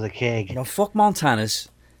Montana's or the Keg. Fuck Montana's.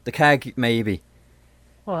 The Keg, maybe.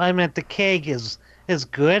 Well, I meant the Keg is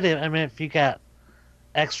good. I mean, if you got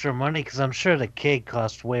extra money, because I'm sure the Keg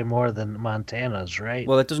costs way more than Montana's, right?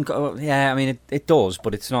 Well, it doesn't. Yeah, I mean, it does,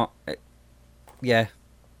 but it's not. Yeah,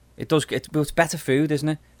 it does. It's better food, isn't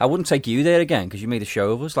it? I wouldn't take you there again because you made a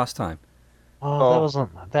show of us last time. Oh,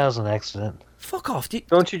 that was an accident. Fuck off!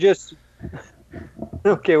 Don't you just?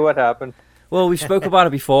 Okay, what happened? Well, we spoke about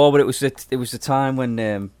it before, but it was the time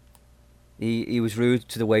when he was rude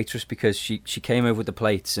to the waitress because she came over with the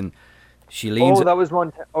plates and she leans. Oh, that was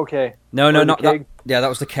one. Okay. No, Or the not that. Keg? Yeah, that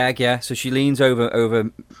was the Keg. Yeah, so she leans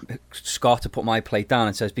over Scott to put my plate down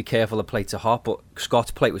and says, "Be careful, the plates are hot." But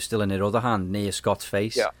Scott's plate was still in her other hand, near Scott's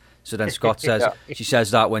face. Yeah. So then Scott says, Yeah. she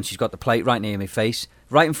says that when she's got the plate right near my face,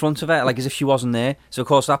 right in front of her, like as if she wasn't there. So of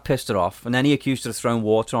course that pissed her off, and then he accused her of throwing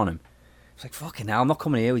water on him. It's like, fucking hell, I'm not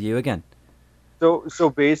coming here with you again.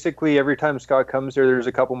 So basically, every time Scott comes here, there's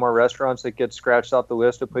a couple more restaurants that get scratched off the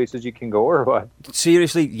list of places you can go, or what?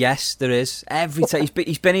 Seriously, yes, there is. Every time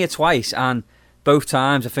he's been here twice, and both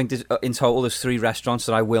times I think there's, in total there's 3 restaurants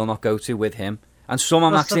that I will not go to with him, and some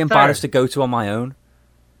I'm What's actually the embarrassed third? to go to on my own.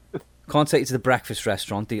 Can't take you to the breakfast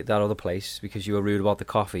restaurant, that other place, because you were rude about the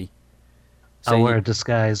coffee. I'll wear a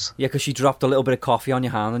disguise. Yeah, because she dropped a little bit of coffee on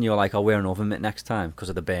your hand, and you're like, "I'll wear an oven mitt next time because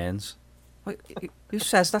of the burns." Like, who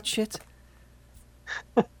says that shit?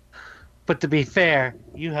 But to be fair,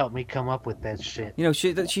 you helped me come up with that shit. You know,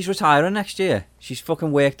 she's retiring next year. She's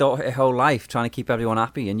fucking worked out her whole life trying to keep everyone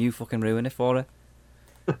happy, and you fucking ruin it for her.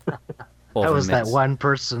 I was that mitts. one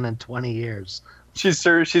person in 20 years. She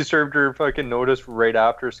served her fucking notice right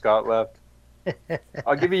after Scott left.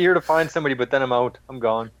 I'll give you a year to find somebody, but then I'm out. I'm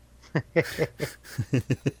gone.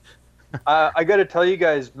 I got to tell you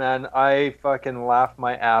guys, man, I fucking laughed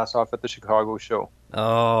my ass off at the Chicago show.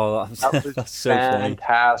 Oh, That was that's so funny.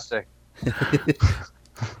 fantastic.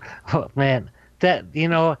 Oh, man, that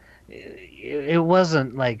it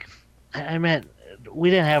wasn't like I meant we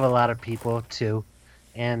didn't have a lot of people too,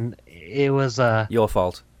 and it was Your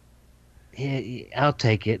fault. I'll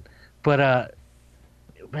take it, but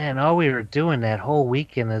man, all we were doing that whole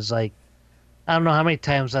weekend is like I don't know how many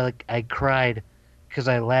times I cried because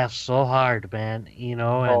I laughed so hard, man.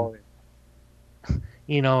 Oh,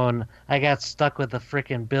 And I got stuck with the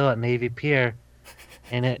freaking bill at Navy Pier,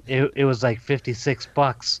 and it was like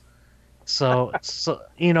 $56. So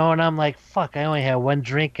and I'm like, fuck, I only had one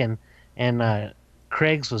drink, and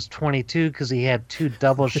Craig's was 22 because he had 2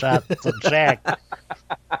 double shots of Jack,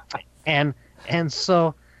 and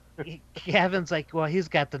so Gavin's like, well, he's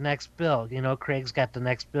got the next bill, Craig's got the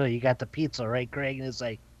next bill. You got the pizza, right, Craig? And he's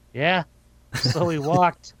like, yeah. So we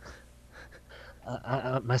walked.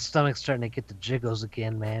 My stomach's starting to get the jiggles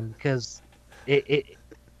again, man, because it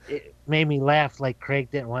made me laugh like Craig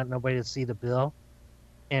didn't want nobody to see the bill,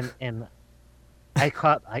 and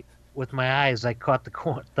with my eyes I caught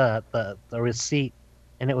the receipt,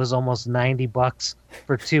 and it was almost $90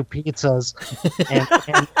 for 2 pizzas,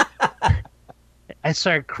 and I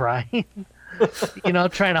started crying,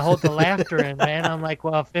 trying to hold the laughter in, man. I'm like,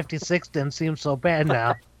 well, 56 didn't seem so bad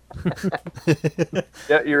now.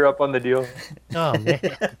 Yeah, you're up on the deal. Oh man.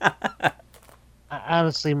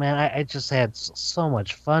 Honestly, man, I just had so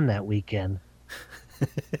much fun that weekend.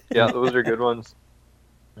 Yeah, those are good ones.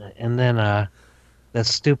 And then that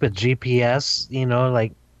stupid GPS,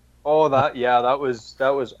 like, Oh, that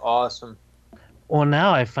was awesome. well,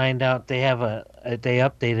 now I find out they have they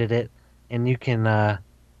updated it, and you can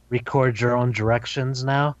record your own directions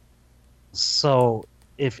now. So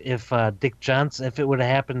if Dick Johnson, if it would have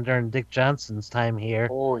happened during Dick Johnson's time here,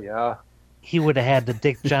 Oh yeah. he would have had the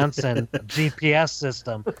Dick Johnson GPS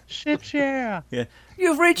system. Shit, yeah.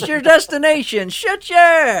 You've reached your destination. Shit,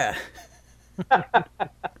 yeah. I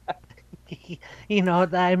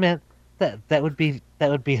meant that would be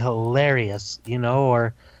hilarious,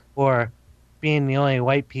 or being the only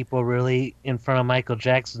white people really in front of Michael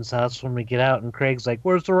Jackson's house when we get out, and Craig's like,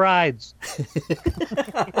 "Where's the rides?"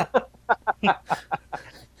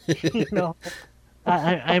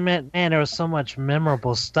 I meant, man, there was so much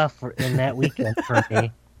memorable stuff in that weekend for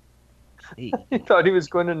me. He thought he was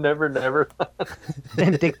going to Never Never.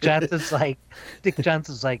 And Dick Johnson's like,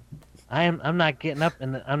 I'm not getting up,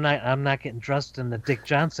 and I'm not getting dressed in the Dick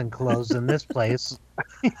Johnson clothes in this place.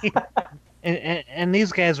 and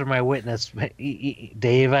these guys were my witness,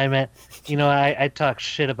 Dave. I meant, I talk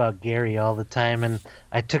shit about Gary all the time, and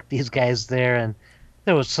I took these guys there, and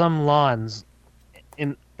there was some lawns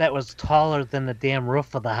that was taller than the damn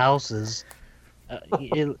roof of the houses.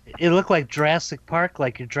 It looked like Jurassic Park,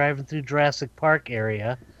 like you're driving through Jurassic Park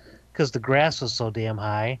area, because the grass was so damn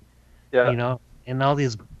high. Yeah. And all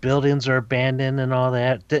these buildings are abandoned and all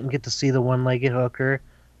that. Didn't get to see the one-legged hooker,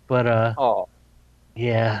 but Oh,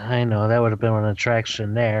 yeah, I know that would have been an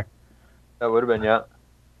attraction there. that would have been, yeah.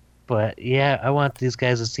 But yeah, I want these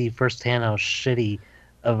guys to see firsthand how shitty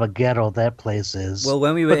of a ghetto that place is. Well,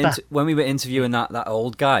 when we were interviewing that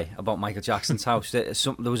old guy about Michael Jackson's house, there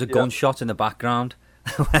was a gunshot in the background.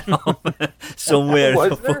 Went on somewhere in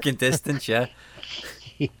the fucking distance, yeah.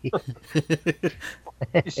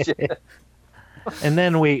 Shit. And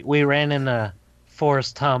then we ran into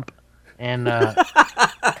Forrest Hump, and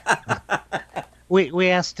we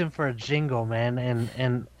asked him for a jingle, man,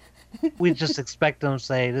 and we just expect him to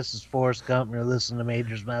say, "This is Forrest Gump, and you're listening to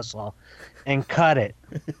Major's Mess Hall," and cut it.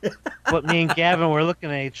 But me and Gavin were looking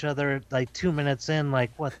at each other like 2 minutes in,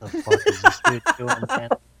 like, what the fuck is this dude doing, man?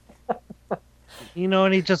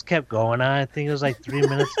 And he just kept going on. I think it was like 3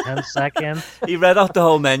 minutes, 10 seconds. He read out the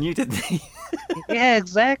whole menu, didn't he? Yeah,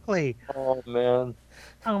 exactly. Oh man.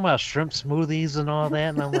 Talking about shrimp smoothies and all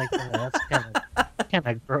that, and I'm like, yeah, that's kind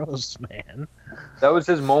of gross, man. That was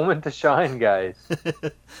his moment to shine, guys.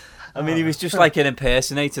 I mean, he was just like an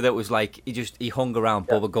impersonator that was like, he hung around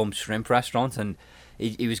Bubba Gump's shrimp restaurant, and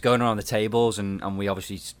he was going around the tables, and we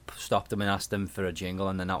obviously stopped him and asked him for a jingle,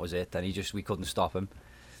 and then that was it. Then we couldn't stop him.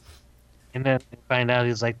 And then find out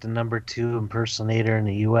he's like the number 2 impersonator in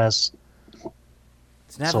the U.S.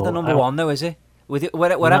 It's never the number 1 though, is he?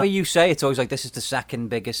 Whatever you say, it's always like, this is the second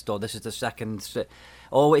biggest, or this is the second.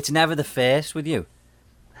 Oh, it's never the first with you.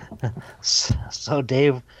 So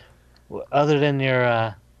Dave, other than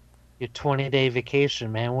your 20-day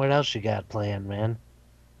vacation, man, what else you got planned, man?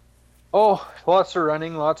 Oh, lots of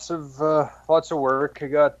running, lots of work. I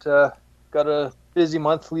got a busy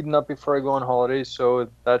month leading up before I go on holidays, so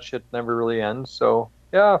that shit never really ends. So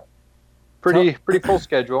yeah, pretty full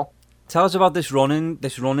schedule. Tell us about this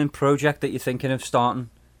running project that you're thinking of starting,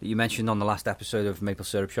 that you mentioned on the last episode of Maple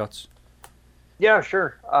Syrup Shots. Yeah,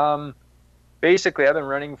 sure. Basically, I've been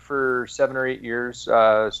running for 7 or 8 years.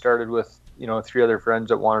 Started with 3 other friends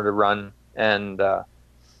that wanted to run, and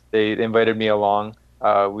they invited me along.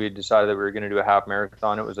 We decided that we were going to do a half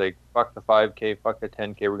marathon. It was like, fuck the 5K, fuck the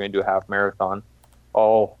 10K. We're going to do a half marathon.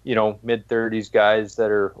 All mid-30s guys that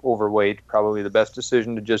are overweight. Probably the best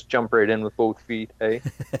decision to just jump right in with both feet. Hey.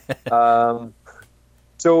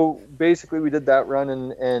 So basically, we did that run,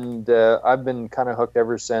 and I've been kind of hooked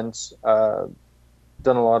ever since. Done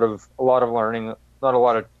a lot of learning, not a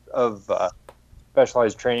lot of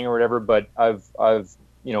specialized training or whatever, but I've kind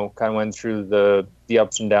of went through the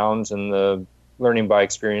ups and downs and the learning by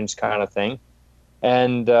experience kind of thing.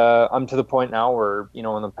 And I'm to the point now where, in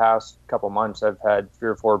the past couple months, I've had 3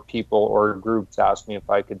 or 4 people or groups ask me if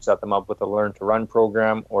I could set them up with a Learn to Run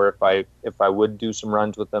program, or if I would do some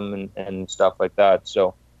runs with them and stuff like that.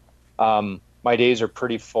 So my days are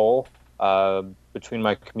pretty full between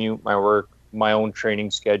my commute, my work, my own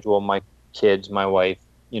training schedule, my kids, my wife,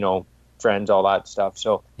 friends, all that stuff.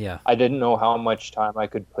 So yeah, I didn't know how much time I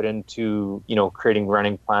could put into, creating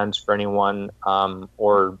running plans for anyone,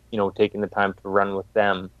 or, taking the time to run with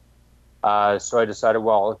them. So I decided,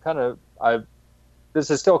 well, this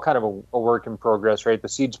is still kind of a work in progress, right? The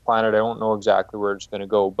seed's planted. I don't know exactly where it's going to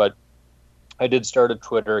go, but I did start a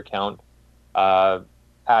Twitter account at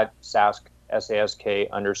Sask,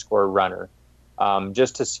 SASK_runner,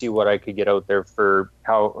 just to see what I could get out there for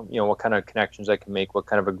how, what kind of connections I can make, what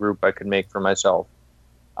kind of a group I could make for myself.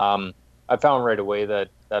 I found right away that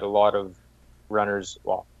a lot of runners,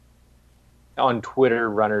 well, on Twitter,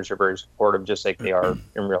 runners are very supportive, just like they are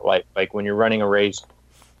in real life. Like when you're running a race,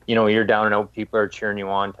 you're down and out, people are cheering you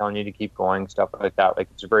on, telling you to keep going, stuff like that. Like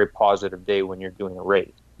it's a very positive day when you're doing a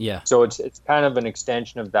race. Yeah. So it's kind of an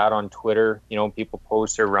extension of that on Twitter. People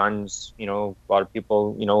post their runs, a lot of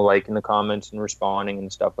people, liking the comments and responding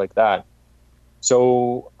and stuff like that.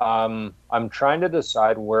 So I'm trying to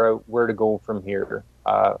decide where to go from here.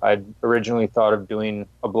 I'd originally thought of doing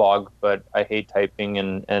a blog, but I hate typing,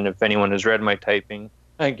 and if anyone has read my typing,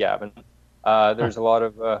 Gavin, there's a lot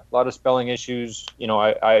of spelling issues.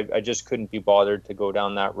 I just couldn't be bothered to go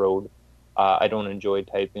down that road. I don't enjoy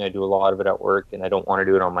typing. I do a lot of it at work, and I don't want to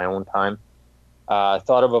do it on my own time. I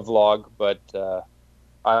thought of a vlog, but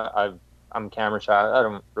I'm camera shy. I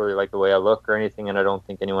don't really like the way I look or anything, and I don't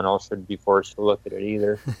think anyone else should be forced to look at it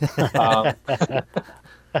either.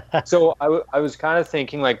 So I was kind of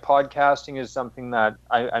thinking like podcasting is something that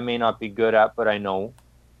I may not be good at, but I know.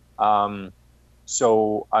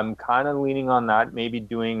 So I'm kind of leaning on that, maybe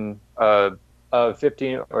doing a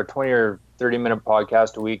 15 or 20 or 30-minute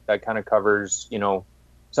podcast a week that kind of covers,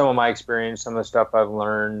 some of my experience, some of the stuff I've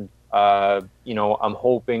learned. I'm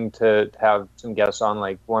hoping to have some guests on,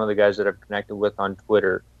 like one of the guys that I've connected with on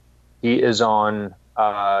Twitter. He is on,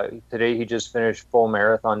 today he just finished full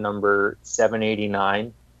marathon number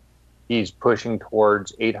 789. He's pushing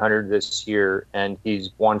towards 800 this year, and he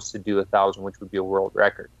wants to do 1,000, which would be a world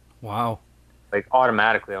record. Wow. Like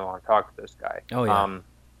automatically I want to talk to this guy. Oh, yeah.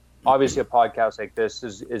 Obviously a podcast like this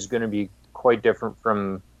is going to be quite different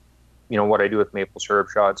from, what I do with Maple Syrup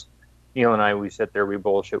Shots. Neil and I, we sit there, we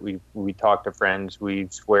bullshit, we talk to friends, we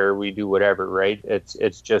swear, we do whatever, right?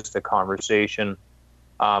 It's just a conversation.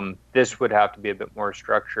 This would have to be a bit more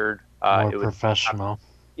structured. More professional.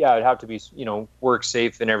 It'd have to be, work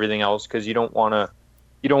safe and everything else, because you don't want to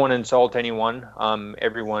insult anyone.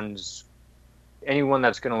 Anyone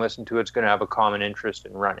that's going to listen to it's going to have a common interest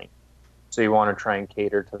in running. So you want to try and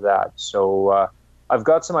cater to that. So I've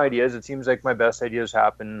got some ideas. It seems like my best ideas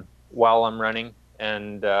happen while I'm running,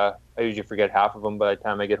 and I usually forget half of them by the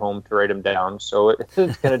time I get home to write them down. So it's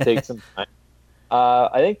going to take some time.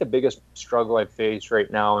 I think the biggest struggle I face right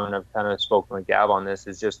now, and I've kind of spoken with Gav on this,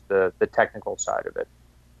 is just the technical side of it.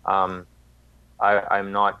 I'm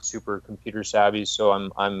not super computer savvy, so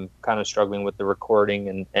I'm kind of struggling with the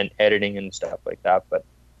recording and editing and stuff like that. But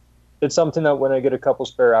it's something that when I get a couple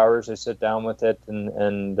spare hours, I sit down with it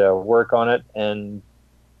and work on it, and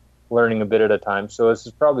learning a bit at a time. So this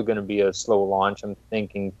is probably going to be a slow launch. I'm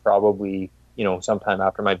thinking probably, sometime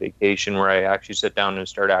after my vacation, where I actually sit down and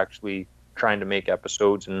start actually trying to make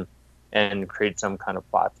episodes and create some kind of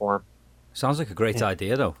platform. Sounds like a great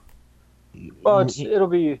idea, though. Well, it'll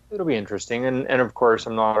be interesting, and of course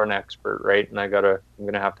I'm not an expert, right? And I'm gonna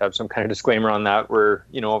have to have some kind of disclaimer on that, where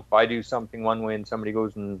if I do something one way and somebody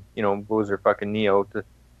goes and blows their fucking knee out,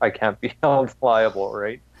 I can't be held liable,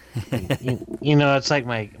 right? It's like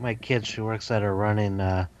my kid. She works at a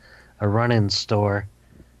running store,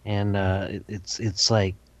 and it's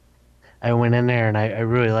like I went in there and I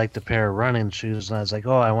really liked a pair of running shoes, and I was like,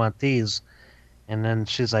 oh, I want these, and then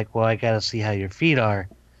she's like, well, I got to see how your feet are.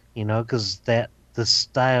 Because this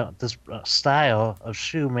style of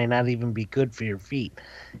shoe may not even be good for your feet.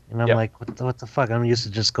 And I'm like, what the fuck? I'm used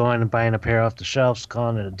to just going and buying a pair off the shelves,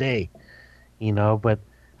 calling it a day. But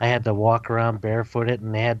I had to walk around barefooted,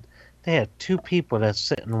 and they had two people that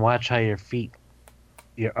sit and watch how your feet,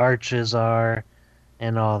 your arches are,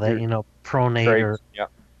 and all that. Pronate or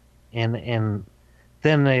and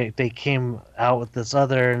then they came out with this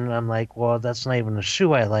other, and I'm like, well, that's not even a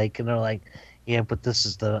shoe I like. And they're like, yeah, but this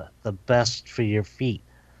is the best for your feet,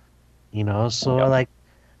 So like,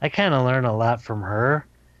 I kind of learned a lot from her.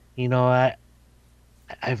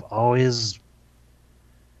 I've always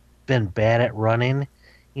been bad at running,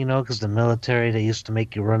 because the military, they used to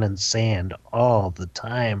make you run in sand all the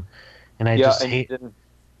time, and I just hate.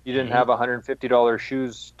 You didn't have $150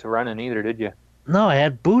 shoes to run in either, did you? No, I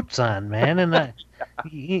had boots on, man, and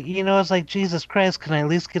it's like, Jesus Christ, can I at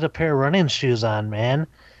least get a pair of running shoes on, man?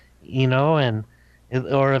 Or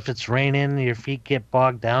if it's raining, your feet get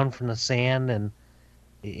bogged down from the sand, and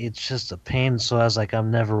it's just a pain. So I was like,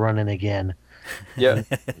 I'm never running again. Yeah.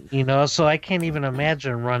 So I can't even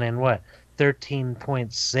imagine running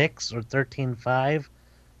 13.6 or 13.5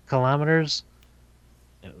 kilometers.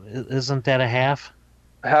 Isn't that a half?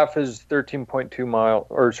 half is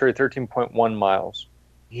 13.1 miles.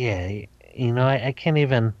 Yeah, you know, I can't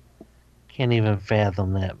even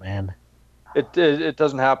fathom that, man. It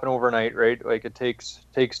doesn't happen overnight, right? Like it takes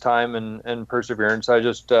time and perseverance. I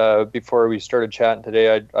just before we started chatting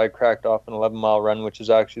today, I cracked off an 11-mile run, which is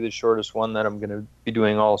actually the shortest one that I'm going to be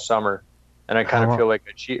doing all summer. And I kind of feel like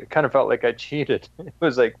felt like I cheated. It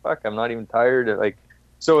was like, fuck, I'm not even tired.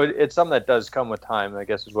 So it's something that does come with time, I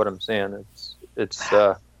guess is what I'm saying. It's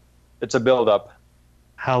a build up.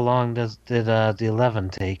 How long did the 11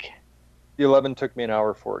 take? The 11 took me an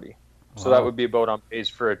hour 40. So that would be about on pace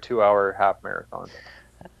for a 2-hour half marathon.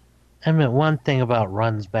 I mean, one thing about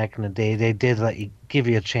runs back in the day, they did give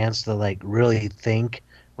you a chance to really think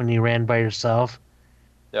when you ran by yourself.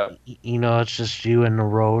 Yeah. You know, it's just you and the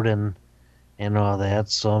road and all that.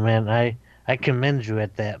 So, man, I commend you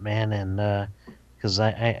at that, man, and because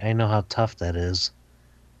I know how tough that is.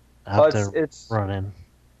 It's running.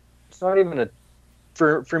 It's not even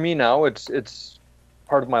for me now. It's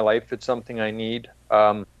part of my life. It's something I need.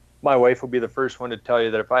 My wife will be the first one to tell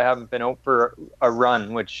you that if I haven't been out for a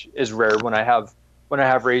run, which is rare, when I have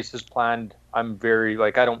races planned, I'm very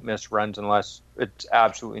I don't miss runs unless it's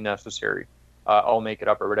absolutely necessary. I'll make it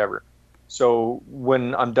up or whatever. So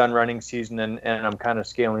when I'm done running season and I'm kind of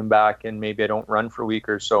scaling back and maybe I don't run for a week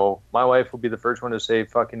or so, my wife will be the first one to say,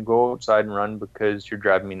 fucking go outside and run because you're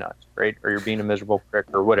driving me nuts, right? Or you're being a miserable prick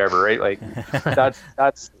or whatever, right? Like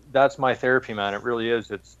that's my therapy, man. It really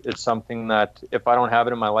is. It's something that if I don't have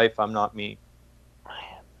it in my life, I'm not me.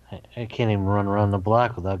 I can't even run around the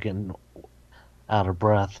block without getting out of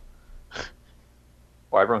breath.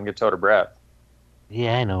 Well, everyone gets out of breath.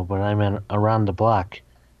 Yeah, I know, but I meant around the block.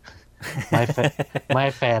 My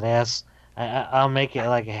fat ass, I'll make it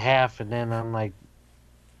like a half, and then I'm like,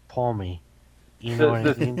 pull me. You know what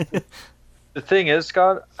I mean? The thing is,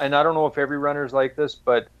 Scott, and I don't know if every runner's like this,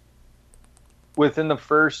 but within the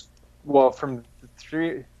first, from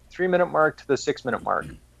the 3-minute mark to the 6-minute mark,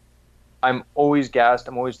 I'm always gassed.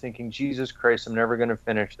 I'm always thinking, Jesus Christ, I'm never going to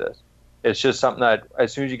finish this. It's just something that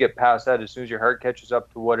as soon as you get past that, as soon as your heart catches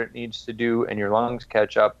up to what it needs to do and your lungs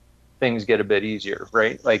catch up, things get a bit easier,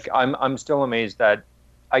 right? Like I'm still amazed that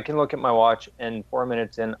I can look at my watch and 4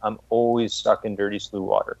 minutes in, I'm always stuck in dirty slough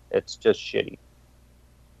water. It's just shitty.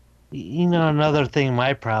 You know, another thing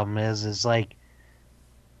my problem is I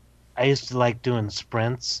used to like doing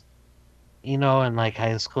sprints, you know, in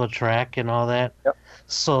high school track and all that. Yep.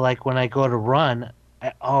 So when I go to run,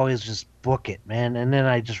 I always just book it, man, and then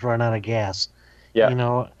I just run out of gas. Yeah. You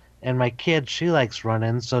know, and my kid, she likes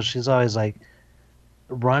running, so she's always like,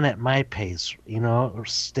 run at my pace, you know, or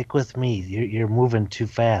stick with me. You're moving too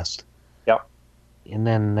fast. Yep. And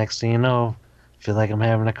then next thing you know, I feel like I'm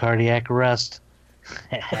having a cardiac arrest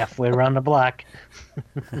halfway around the block.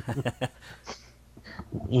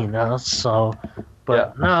 You know, so,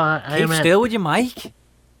 but yeah. No, keep still with your mic.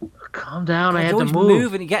 Calm down. I had to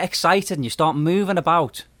move, and you get excited, and you start moving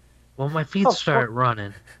about. Well, my feet start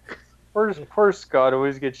running. Poor Scott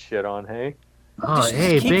always gets shit on. Hey. Oh,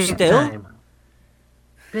 hey, big time.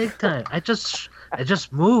 Big time. I just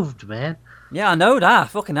moved, man. Yeah, I know that.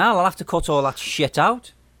 Fucking hell, I'll have to cut all that shit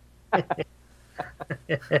out.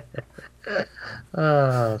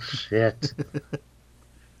 Oh, shit.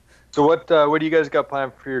 So what do you guys got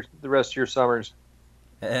planned for the rest of your summers?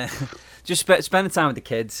 Just spending time with the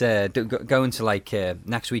kids. Going to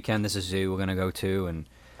next weekend there's a zoo we're going to go to, and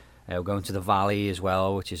we're going to the Valley as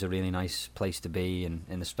well, which is a really nice place to be,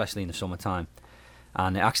 and especially in the summertime.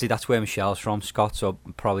 And actually, that's where Michelle's from, Scott. So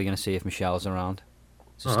I'm probably going to see if Michelle's around.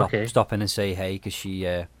 So stop in and say hey, because she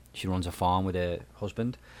runs a farm with her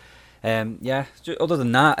husband. Yeah. Other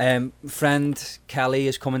than that, friend Kelly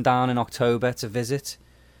is coming down in October to visit,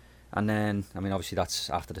 and then obviously that's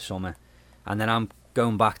after the summer, and then I'm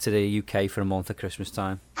going back to the UK for a month at Christmas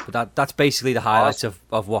time. But that's basically the highlights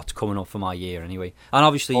of what's coming up for my year anyway. And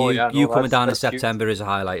obviously you coming down in September is a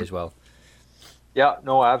highlight as well. Yeah.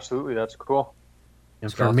 No, absolutely. That's cool. And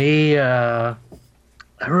Scott? For me, I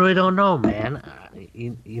really don't know, man.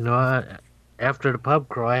 You know, after the pub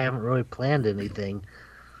crawl, I haven't really planned anything.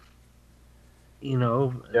 You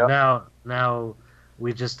know, now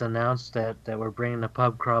we just announced that we're bringing the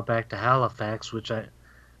pub crawl back to Halifax, which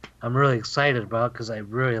I'm really excited about because I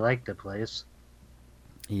really like the place.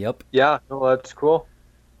 Yep. Yeah, well, that's cool.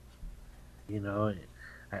 You know,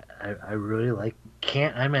 I really like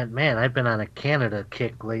I've been on a Canada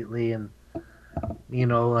kick lately, and you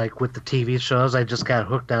know, with the TV shows, I just got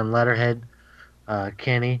hooked on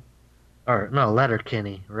Letterkenny,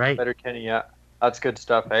 right? Letterkenny, yeah, that's good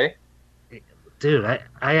stuff, eh? Dude,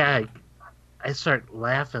 I start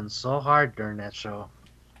laughing so hard during that show.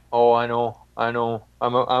 Oh, I know.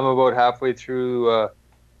 I'm about halfway through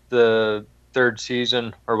the third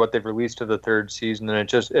season, or what they've released of the third season,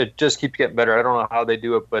 and it just keeps getting better. I don't know how they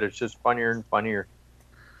do it, but it's just funnier and funnier.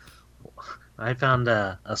 I found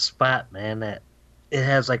a spot, man, that it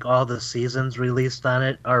has like all the seasons released on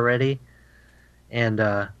it already, and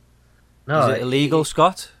no, Is it illegal,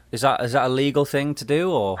 Scott? Is that a legal thing to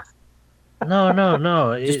do, or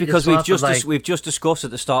no? just because it's off of, we've just discussed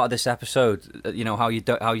at the start of this episode, you know, how you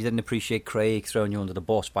didn't appreciate Craig throwing you under the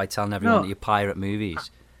bus by telling everyone that you pirate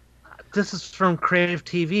movies. This is from Crave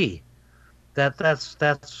TV.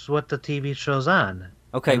 That's what the TV show's on.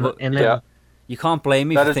 Okay, but then, you can't blame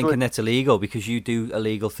me for thinking what... it's illegal because you do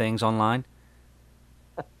illegal things online.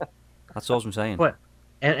 That's all I'm saying. What?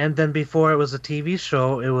 And then before it was a TV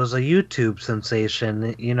show, it was a YouTube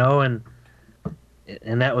sensation, you know, and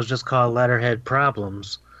that was just called Letterhead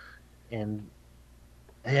Problems. And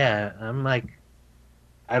yeah, I'm like,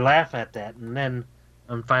 I laugh at that. And then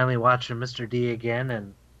I'm finally watching Mr. D again,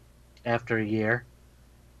 and after a year.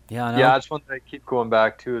 Yeah, I know. Yeah, that's one that I keep going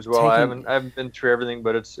back to as well. I haven't been through everything,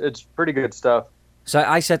 but it's pretty good stuff. So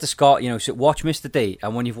I said to Scott, you know, so watch Mr. D,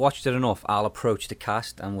 and when you've watched it enough, I'll approach the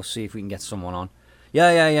cast and we'll see if we can get someone on.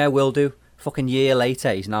 Yeah, will do. Fucking year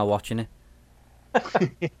later, he's now watching it.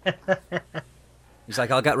 He's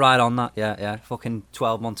like, I'll get right on that. Yeah. Fucking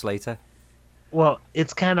 12 months later. Well,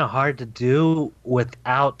 it's kind of hard to do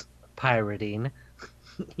without pirating,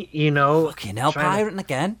 you know. Fucking hell, pirating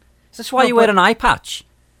again? Is this why you wear an eye patch?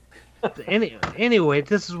 Anyway,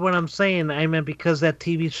 this is what I'm saying. I mean, because that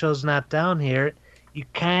TV show's not down here, you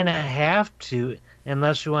kind of have to,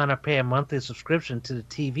 unless you want to pay a monthly subscription to the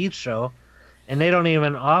TV show. And they don't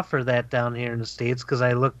even offer that down here in the States because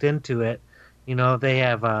I looked into it. You know, they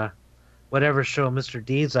have whatever show Mr.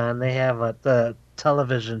 D's on, they have the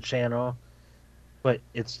television channel, but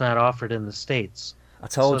it's not offered in the States. I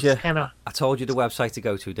told you the website to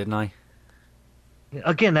go to, didn't I?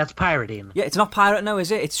 Again, that's pirating. Yeah, it's not pirating, no,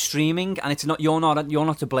 is it? It's streaming, and it's not. You're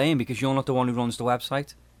not to blame because you're not the one who runs the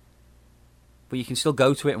website. But you can still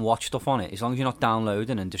go to it and watch stuff on it as long as you're not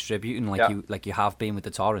downloading and distributing like you have been with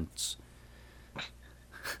the torrents.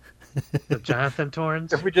 The Jonathan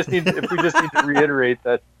torrents. If we just need to reiterate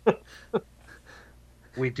that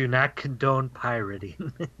we do not condone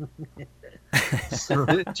pirating.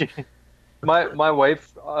 My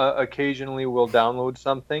wife occasionally will download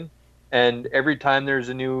something. And every time there's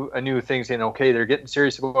a new thing saying, okay, they're getting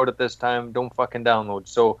serious about it this time, don't fucking download.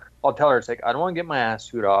 So I'll tell her, it's like, I don't want to get my ass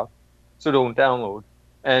suit off, so don't download.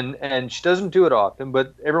 And she doesn't do it often,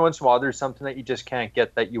 but every once in a while there's something that you just can't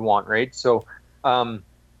get that you want, right? So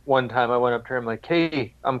one time I went up to her, I'm like,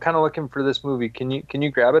 hey, I'm kind of looking for this movie. Can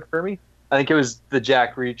you grab it for me? I think it was the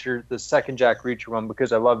Jack Reacher, the second Jack Reacher one,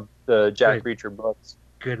 because I love the Jack Reacher books.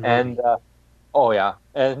 Good movie. And oh yeah.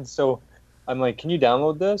 And so I'm like, can you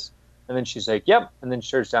download this? And then she's like, yep. And then she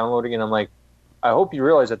starts downloading, and I'm like, I hope you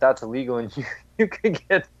realize that that's illegal and you could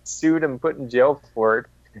get sued and put in jail for it.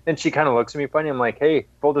 And she kind of looks at me funny. I'm like, hey,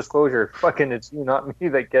 full disclosure, fucking it's you, not me,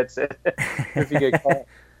 that gets it. If you get caught.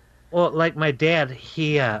 Well, like my dad,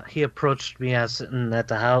 he approached me. I was sitting at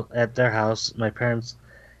their house, my parents,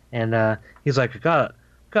 and he's like, I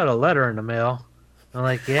got a letter in the mail. I'm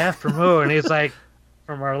like, yeah, from who? And he's like,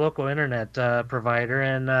 from our local internet provider,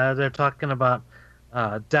 and they're talking about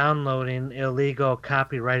downloading illegal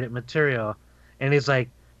copyrighted material. And he's like,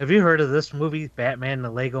 have you heard of this movie, Batman the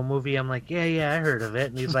Lego Movie? I'm like, yeah, I heard of it.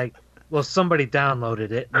 And he's like, well, somebody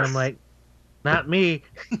downloaded it. And I'm like, not me.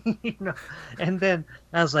 You know. And then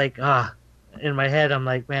I was like, in my head, I'm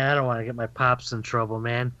like, man, I don't want to get my pops in trouble,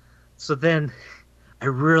 man. So then I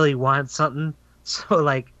really want something. So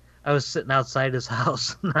like I was sitting outside his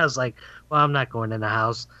house, and I was like, well, I'm not going in the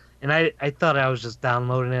house. And I thought I was just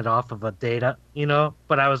downloading it off of a data, you know,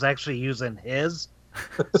 but I was actually using his.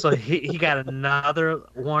 So he got another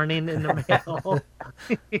warning in the mail.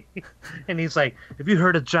 And he's like, have you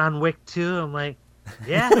heard of John Wick 2? I'm like,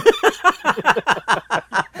 yeah.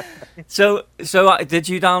 So did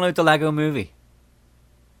you download the Lego Movie?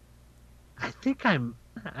 I think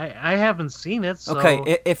I haven't seen it. So...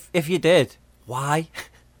 Okay, if you did, why?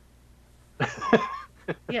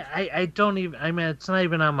 Yeah, I don't even. I mean, it's not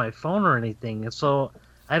even on my phone or anything. So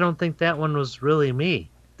I don't think that one was really me.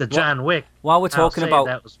 The John Wick. While we're talking about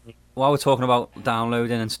that was me. While we're talking about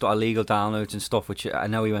downloading and illegal downloads and stuff, which I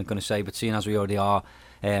know you weren't going to say, but seeing as we already are,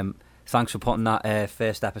 thanks for putting that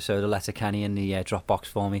first episode of Letterkenny in the Dropbox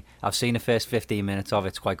for me. I've seen the first 15 minutes of it.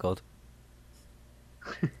 It's quite good.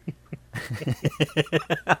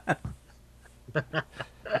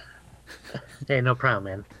 Hey, no problem,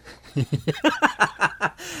 man.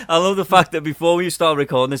 I love the fact that before we start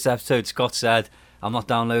recording this episode, Scott said, I'm not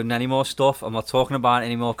downloading any more stuff. I'm not talking about it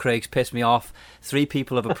anymore. Craig's pissed me off. 3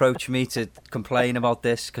 people have approached me to complain about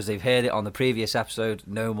this because they've heard it on the previous episode.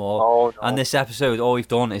 No more. Oh, no. And this episode, all we've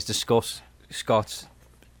done is discuss Scott's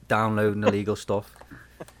downloading illegal stuff.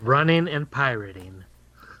 Running and pirating.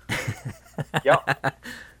 Yep.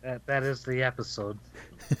 That is the episode.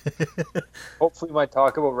 Hopefully my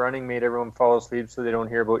talk about running made everyone fall asleep so they don't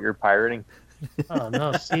hear about your pirating. Oh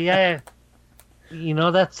no! See,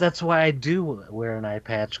 that's why I do wear an eye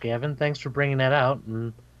patch, Gavin. Thanks for bringing that out.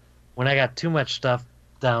 And when I got too much stuff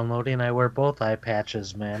downloading, I wear both eye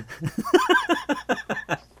patches, man.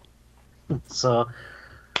 So,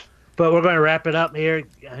 but we're going to wrap it up here.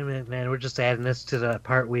 I mean, man, we're just adding this to the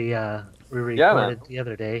part we recorded the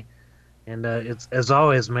other day, and it's, as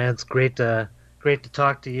always, man, it's great to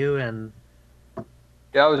talk to you. And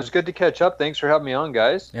yeah, it was good to catch up. Thanks for having me on,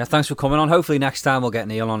 guys. Yeah, thanks for coming on. Hopefully next time we'll get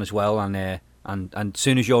Neil on as well, and as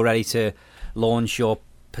soon as you're ready to launch your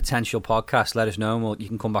potential podcast, let us know, and you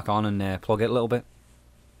can come back on and plug it a little bit.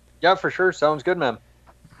 Yeah, for sure. Sounds good, man.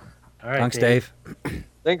 All right, thanks, Dave.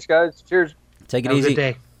 Thanks, guys. Cheers. Take it Have easy. a good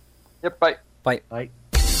day. Yep, bye. Bye. Bye.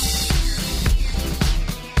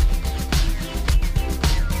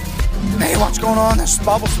 Hey, what's going on? This is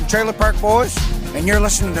Bubbles from Trailer Park Boys, and you're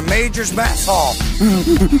listening to Major's Mess Hall.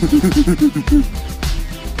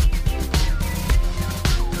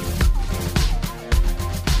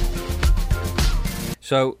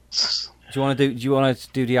 So, do you want to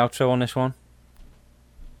do the outro on this one?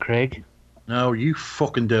 Craig? No, you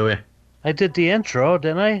fucking do it. I did the intro,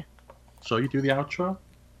 didn't I? So you do the outro?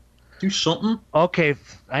 Do something? Okay,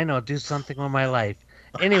 I know. Do something with my life.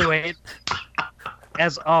 Anyway,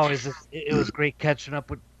 as always, it was great catching up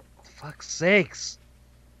with... Fuck's sakes.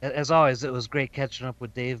 As always, it was great catching up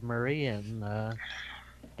with Dave Murray and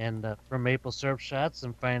from Maple Syrup Shots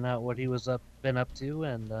and find out what he was been up to.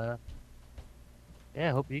 And yeah,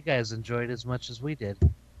 I hope you guys enjoyed as much as we did.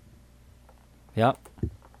 Yep.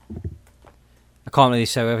 I can't really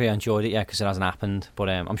say whether I enjoyed it yet because it hasn't happened, but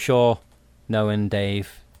I'm sure knowing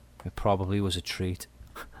Dave, it probably was a treat.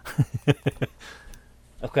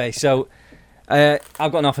 Okay, so I've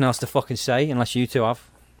got nothing else to fucking say unless you two have.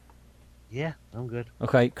 Yeah, I'm good.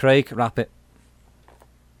 Okay, Craig, wrap it.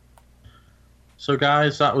 So,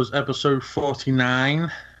 guys, that was episode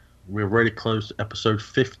 49. We're really close to episode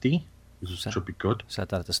 50. This should be good. Said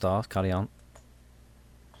that at the start. Carry on.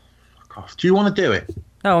 Fuck off. Do you want to do it?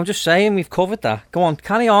 No, I'm just saying we've covered that. Go on,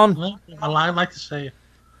 carry on. I'd like to say it.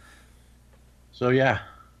 So, yeah.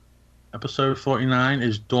 Episode 49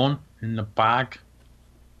 is done, in the bag.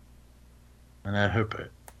 And I hope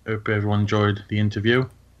everyone enjoyed the interview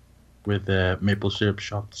with Maple Syrup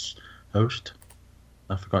Shots host.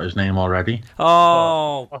 I forgot his name already.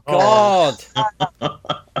 Oh, God.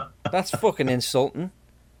 That's fucking insulting.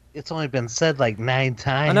 It's only been said like 9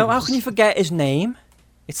 times. I know, how can you forget his name?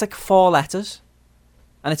 It's like 4 letters.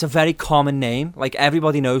 And it's a very common name. Like,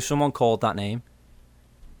 everybody knows someone called that name.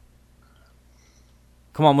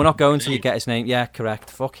 Come on, we're not going till you get his name. Yeah, correct.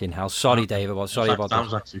 Fucking hell. Sorry, Dave. Sorry about that. That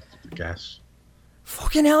was actually a guess.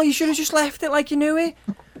 Fucking hell, you should have just left it like you knew it.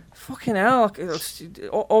 Fucking hell. It's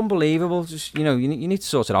unbelievable. Just, you need to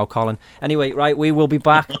sort it out, Colin. Anyway, right, we will be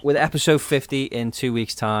back with episode 50 in 2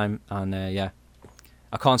 weeks' time. And, yeah.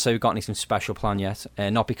 I can't say we've got anything special planned yet.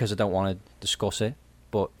 Not because I don't want to discuss it,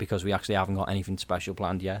 but because we actually haven't got anything special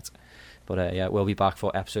planned yet. But yeah, we'll be back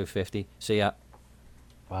for episode 50. See ya.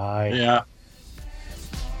 Bye. Yeah.